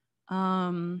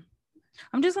 I'm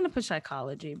just gonna put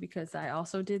psychology because I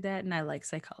also did that and I like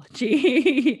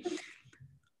psychology.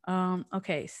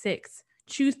 Okay, 6.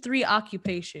 Choose 3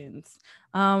 occupations.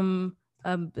 A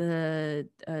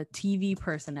TV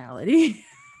personality.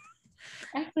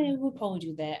 Actually, I would probably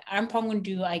do that. I'm probably going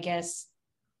to do, I guess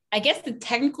the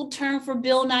technical term for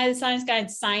Bill Nye the Science Guy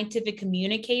is scientific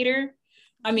communicator.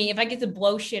 I mean, if I get to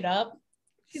blow shit up.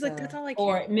 She's like, that's all I care.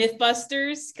 Or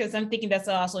Mythbusters, because I'm thinking that's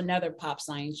also another pop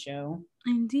science show.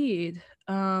 Indeed.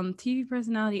 TV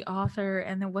personality, author,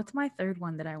 and then what's my third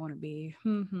one that I want to be?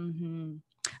 I'm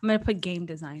going to put game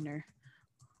designer.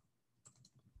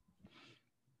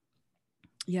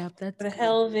 Yep, that's for the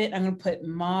hell of it. I'm going to put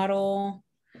model.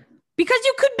 Because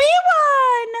you could be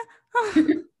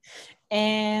one.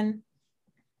 And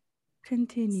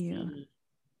continue.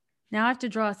 Now I have to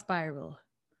draw a spiral.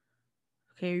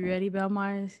 Okay, you ready,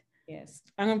 Belmars? Yes.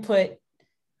 I'm gonna put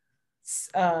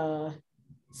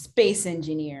space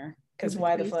engineer, because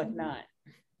why the fuck not?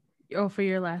 Oh, for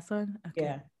your last one? Okay.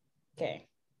 Yeah. Okay.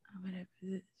 I'm gonna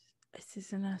put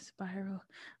this in a spiral.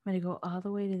 I'm gonna go all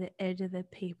the way to the edge of the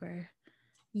paper.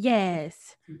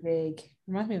 Yes. Big.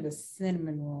 Reminds me of a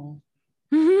cinnamon roll.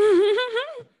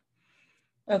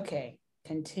 Okay.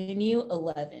 Continue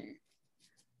 11.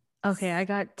 Okay, I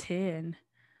got 10.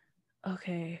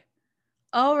 Okay.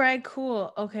 All right,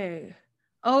 cool. Okay.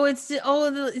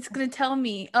 It's gonna tell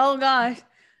me. Oh gosh.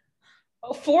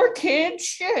 4 kids?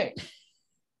 Shit.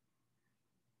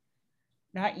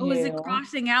 Not you. Is it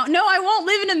crossing out? No, I won't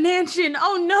live in a mansion.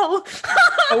 Oh no.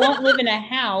 I won't live in a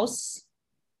house.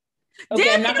 Okay,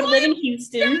 damn, I'm not gonna live in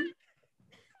Houston.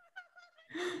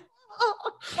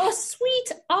 Oh,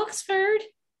 sweet. Oxford.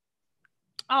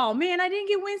 Oh man, I didn't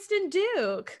get Winston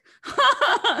Duke.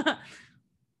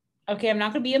 Okay, I'm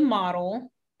not gonna be a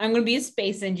model. I'm gonna be a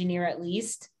space engineer at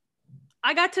least.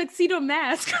 I got Tuxedo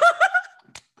Mask.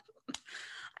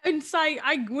 And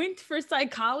I went for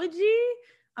psychology.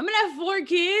 I'm gonna have 4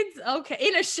 kids. Okay,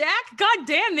 in a shack. God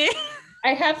damn it.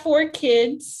 I have 4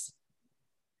 kids.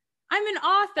 I'm an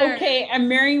author. Okay, I'm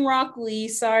marrying Rock Lee.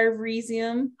 Sorry,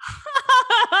 Resium.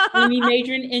 I'm gonna be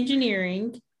majoring in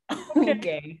engineering.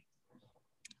 Okay.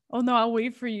 Oh no, I'll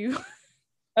wait for you.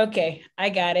 Okay, I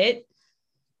got it.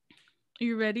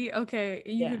 You ready? Okay,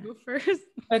 you can go first.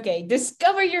 Okay,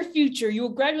 discover your future. You will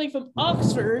graduate from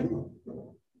Oxford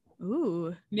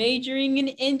Ooh. Majoring in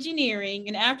engineering,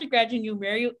 and after graduating,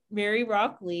 you'll marry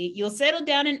Rock Lee. You'll settle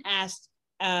down in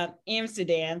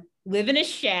Amsterdam, live in a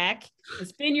shack, and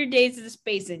spend your days as a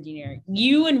space engineer.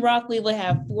 You and Rock Lee will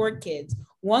have 4 kids,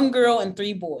 1 girl and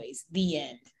 3 boys. The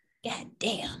end. God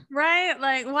damn. Right?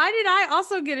 Like, why did I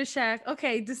also get a shack?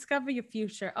 Okay, discover your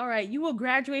future. All right, you will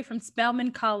graduate from Spelman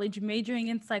College, majoring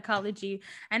in psychology.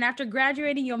 And after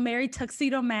graduating, you'll marry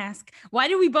Tuxedo Mask. Why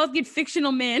did we both get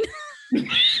fictional men? You'll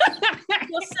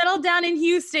settle down in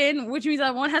Houston, which means I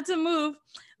won't have to move.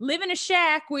 Live in a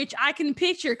shack, which I can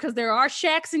picture because there are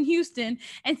shacks in Houston,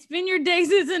 and spend your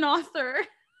days as an author.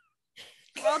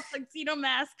 While Tuxedo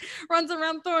Mask runs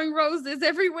around throwing roses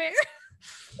everywhere.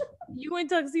 You and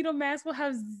Tuxedo Mask will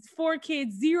have 4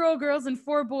 kids, 0 girls and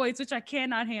 4 boys, which I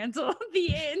cannot handle.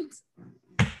 The end.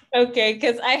 Okay,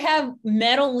 because I have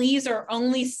Metal Lee's our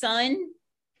only son.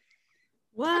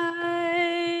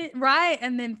 What? Right,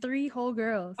 and then 3 whole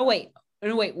girls. Oh wait,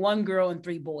 1 girl and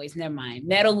 3 boys. Never mind.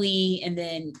 Metal Lee and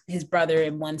then his brother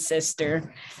and 1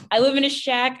 sister. I live in a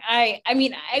shack. I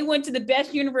mean, I went to the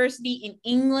best university in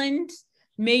England,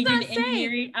 majored in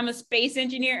engineering. I'm a space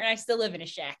engineer, and I still live in a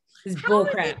shack. It's bull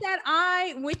crap. How is it that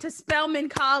I went to Spelman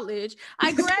College?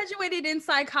 I graduated in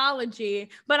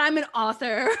psychology, but I'm an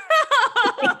author.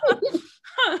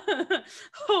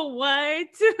 What?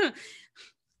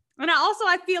 And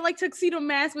I feel like Tuxedo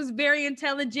Mask was very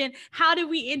intelligent. How did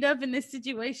we end up in this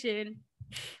situation?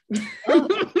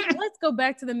 Let's go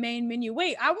back to the main menu.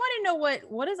 Wait, I want to know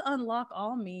what does unlock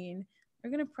all mean?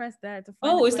 We're gonna press that to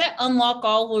find. Oh, is that unlock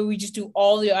all where we just do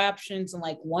all the options on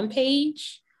like 1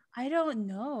 page? I don't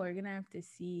know. We're gonna have to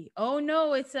see. Oh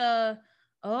no, it's a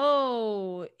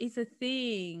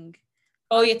thing.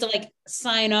 Oh, you have to like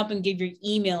sign up and give your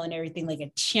email and everything like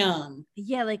a chum.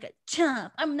 Yeah, like a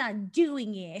chump. I'm not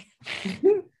doing it.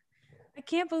 I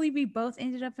can't believe we both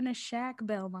ended up in a shack,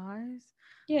 Belmars.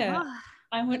 Yeah.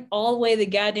 I went all the way to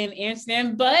goddamn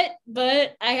Amsterdam, but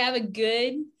I have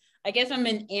I guess I'm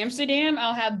in Amsterdam.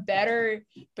 I'll have better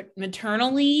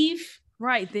maternal leave.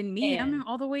 Right, than me. I'm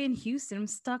all the way in Houston. I'm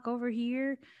stuck over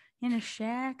here in a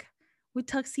shack with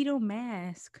Tuxedo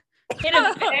Mask. In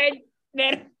a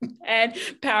bad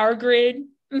power grid.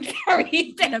 In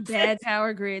a bad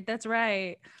power grid. That's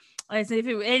right. As if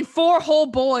and 4 whole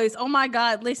boys. Oh my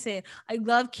God. Listen, I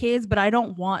love kids, but I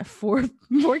don't want 4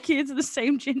 more kids of the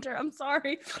same gender. I'm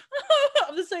sorry.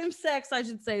 Of the same sex, I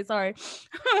should say. Sorry.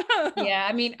 Yeah,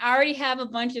 I mean, I already have a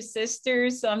bunch of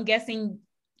sisters, so I'm guessing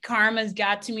karma's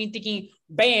got to me thinking,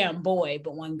 bam, boy,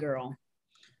 but 1 girl.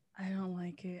 I don't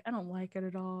like it. I don't like it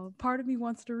at all. Part of me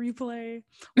wants to replay.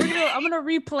 I'm gonna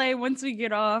replay once we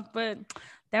get off, but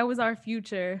that was our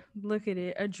future. Look at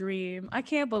it, a dream. I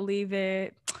can't believe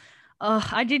it.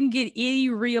 I didn't get any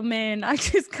real men. I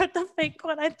just got the fake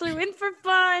one I threw in for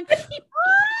fun.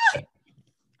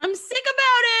 I'm sick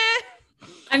about it.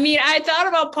 I mean, I thought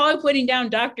about probably putting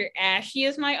down Dr. Ashy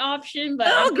as my option,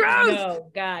 but gross. No,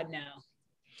 God, no.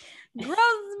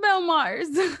 Gross,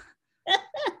 Belmars.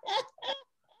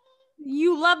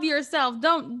 You love yourself.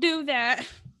 Don't do that.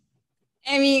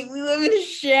 I mean, we live in a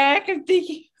shack. I'm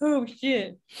thinking, oh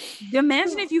shit.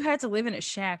 Imagine if you had to live in a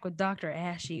shack with Dr.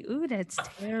 Ashy. Ooh, that's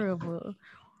terrible.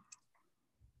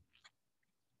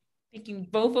 Thinking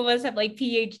both of us have like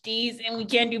PhDs and we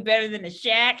can't do better than a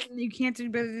shack. You can't do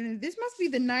better than this. Must be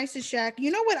the nicest shack.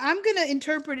 You know what? I'm gonna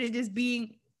interpret it as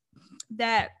being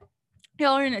that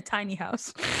y'all are in a tiny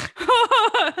house.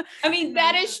 I mean,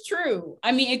 that is true.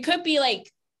 I mean, it could be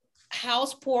like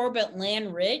house poor but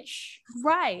land rich.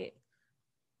 Right.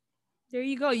 There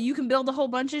you go. You can build a whole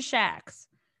bunch of shacks.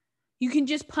 You can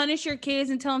just punish your kids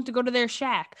and tell them to go to their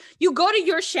shack. You go to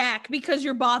your shack because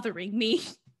you're bothering me.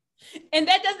 And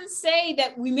that doesn't say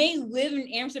that we may live in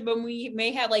Amsterdam, but we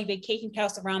may have like vacation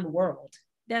house around the world.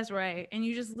 That's right. And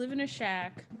you just live in a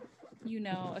shack, you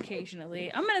know,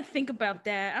 occasionally. I'm going to think about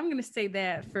that. I'm going to say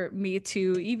that for me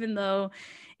too, even though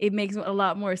it makes a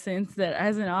lot more sense that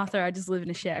as an author, I just live in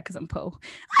a shack because I'm Poe.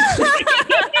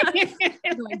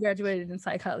 I graduated in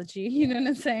psychology. You know what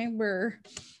I'm saying? We're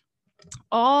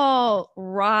all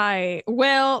right.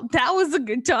 Well, that was a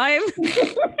good time. Play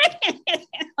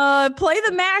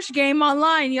the MASH game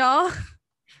online, y'all.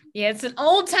 Yeah, it's an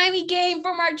old-timey game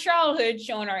from our childhood,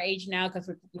 showing our age now because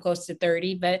we're close to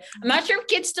 30, but I'm not sure if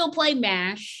kids still play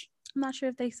MASH. I'm not sure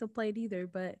if they still play it either,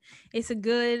 but it's a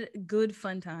good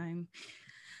fun time.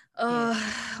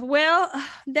 Well,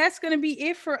 that's gonna be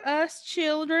it for us,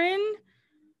 children.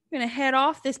 We're gonna head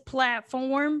off this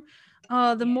platform.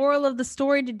 The moral of the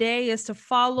story today is to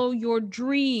follow your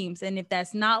dreams, and if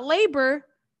that's not labor,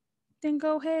 then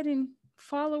go ahead and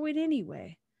follow it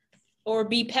anyway. Or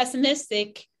be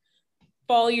pessimistic.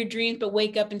 follow your dreams, but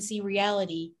wake up and see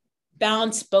reality.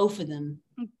 Balance both of them.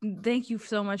 Thank you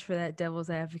so much for that, devil's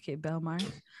advocate, Belmar.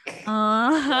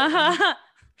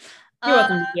 You're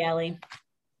welcome, Yali.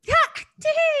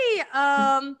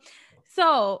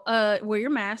 So wear your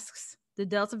masks. The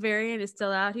Delta variant is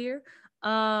still out here.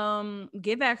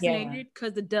 Get vaccinated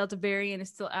because the Delta variant is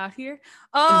still out here.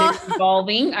 And they're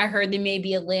evolving. I heard there may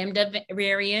be a Lambda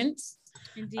variant.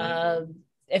 Indeed.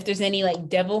 If there's any like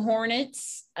devil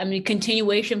hornets, I mean,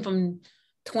 continuation from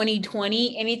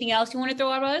 2020. Anything else you want to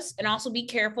throw at us? And also be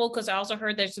careful, because I also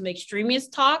heard there's some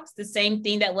extremist talks, the same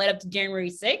thing that led up to January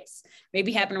 6th,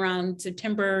 maybe happened around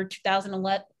September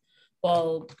 2011.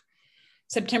 Well,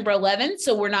 September 11th.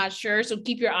 So we're not sure. So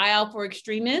keep your eye out for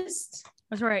extremists.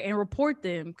 That's right. And report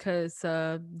them, because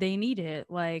they need it.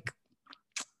 Like,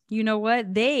 you know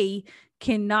what? They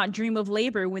cannot dream of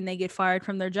labor when they get fired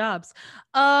from their jobs.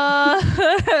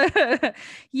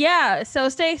 Yeah. So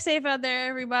stay safe out there,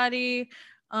 everybody.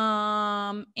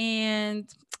 And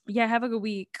yeah, have a good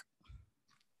week.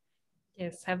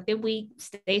 Yes, have a good week.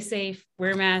 Stay safe.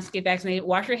 Wear a mask. Get vaccinated.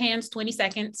 Wash your hands 20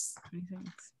 seconds. 20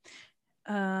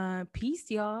 seconds. Peace,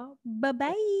 y'all.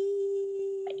 Bye-bye.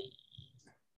 Bye.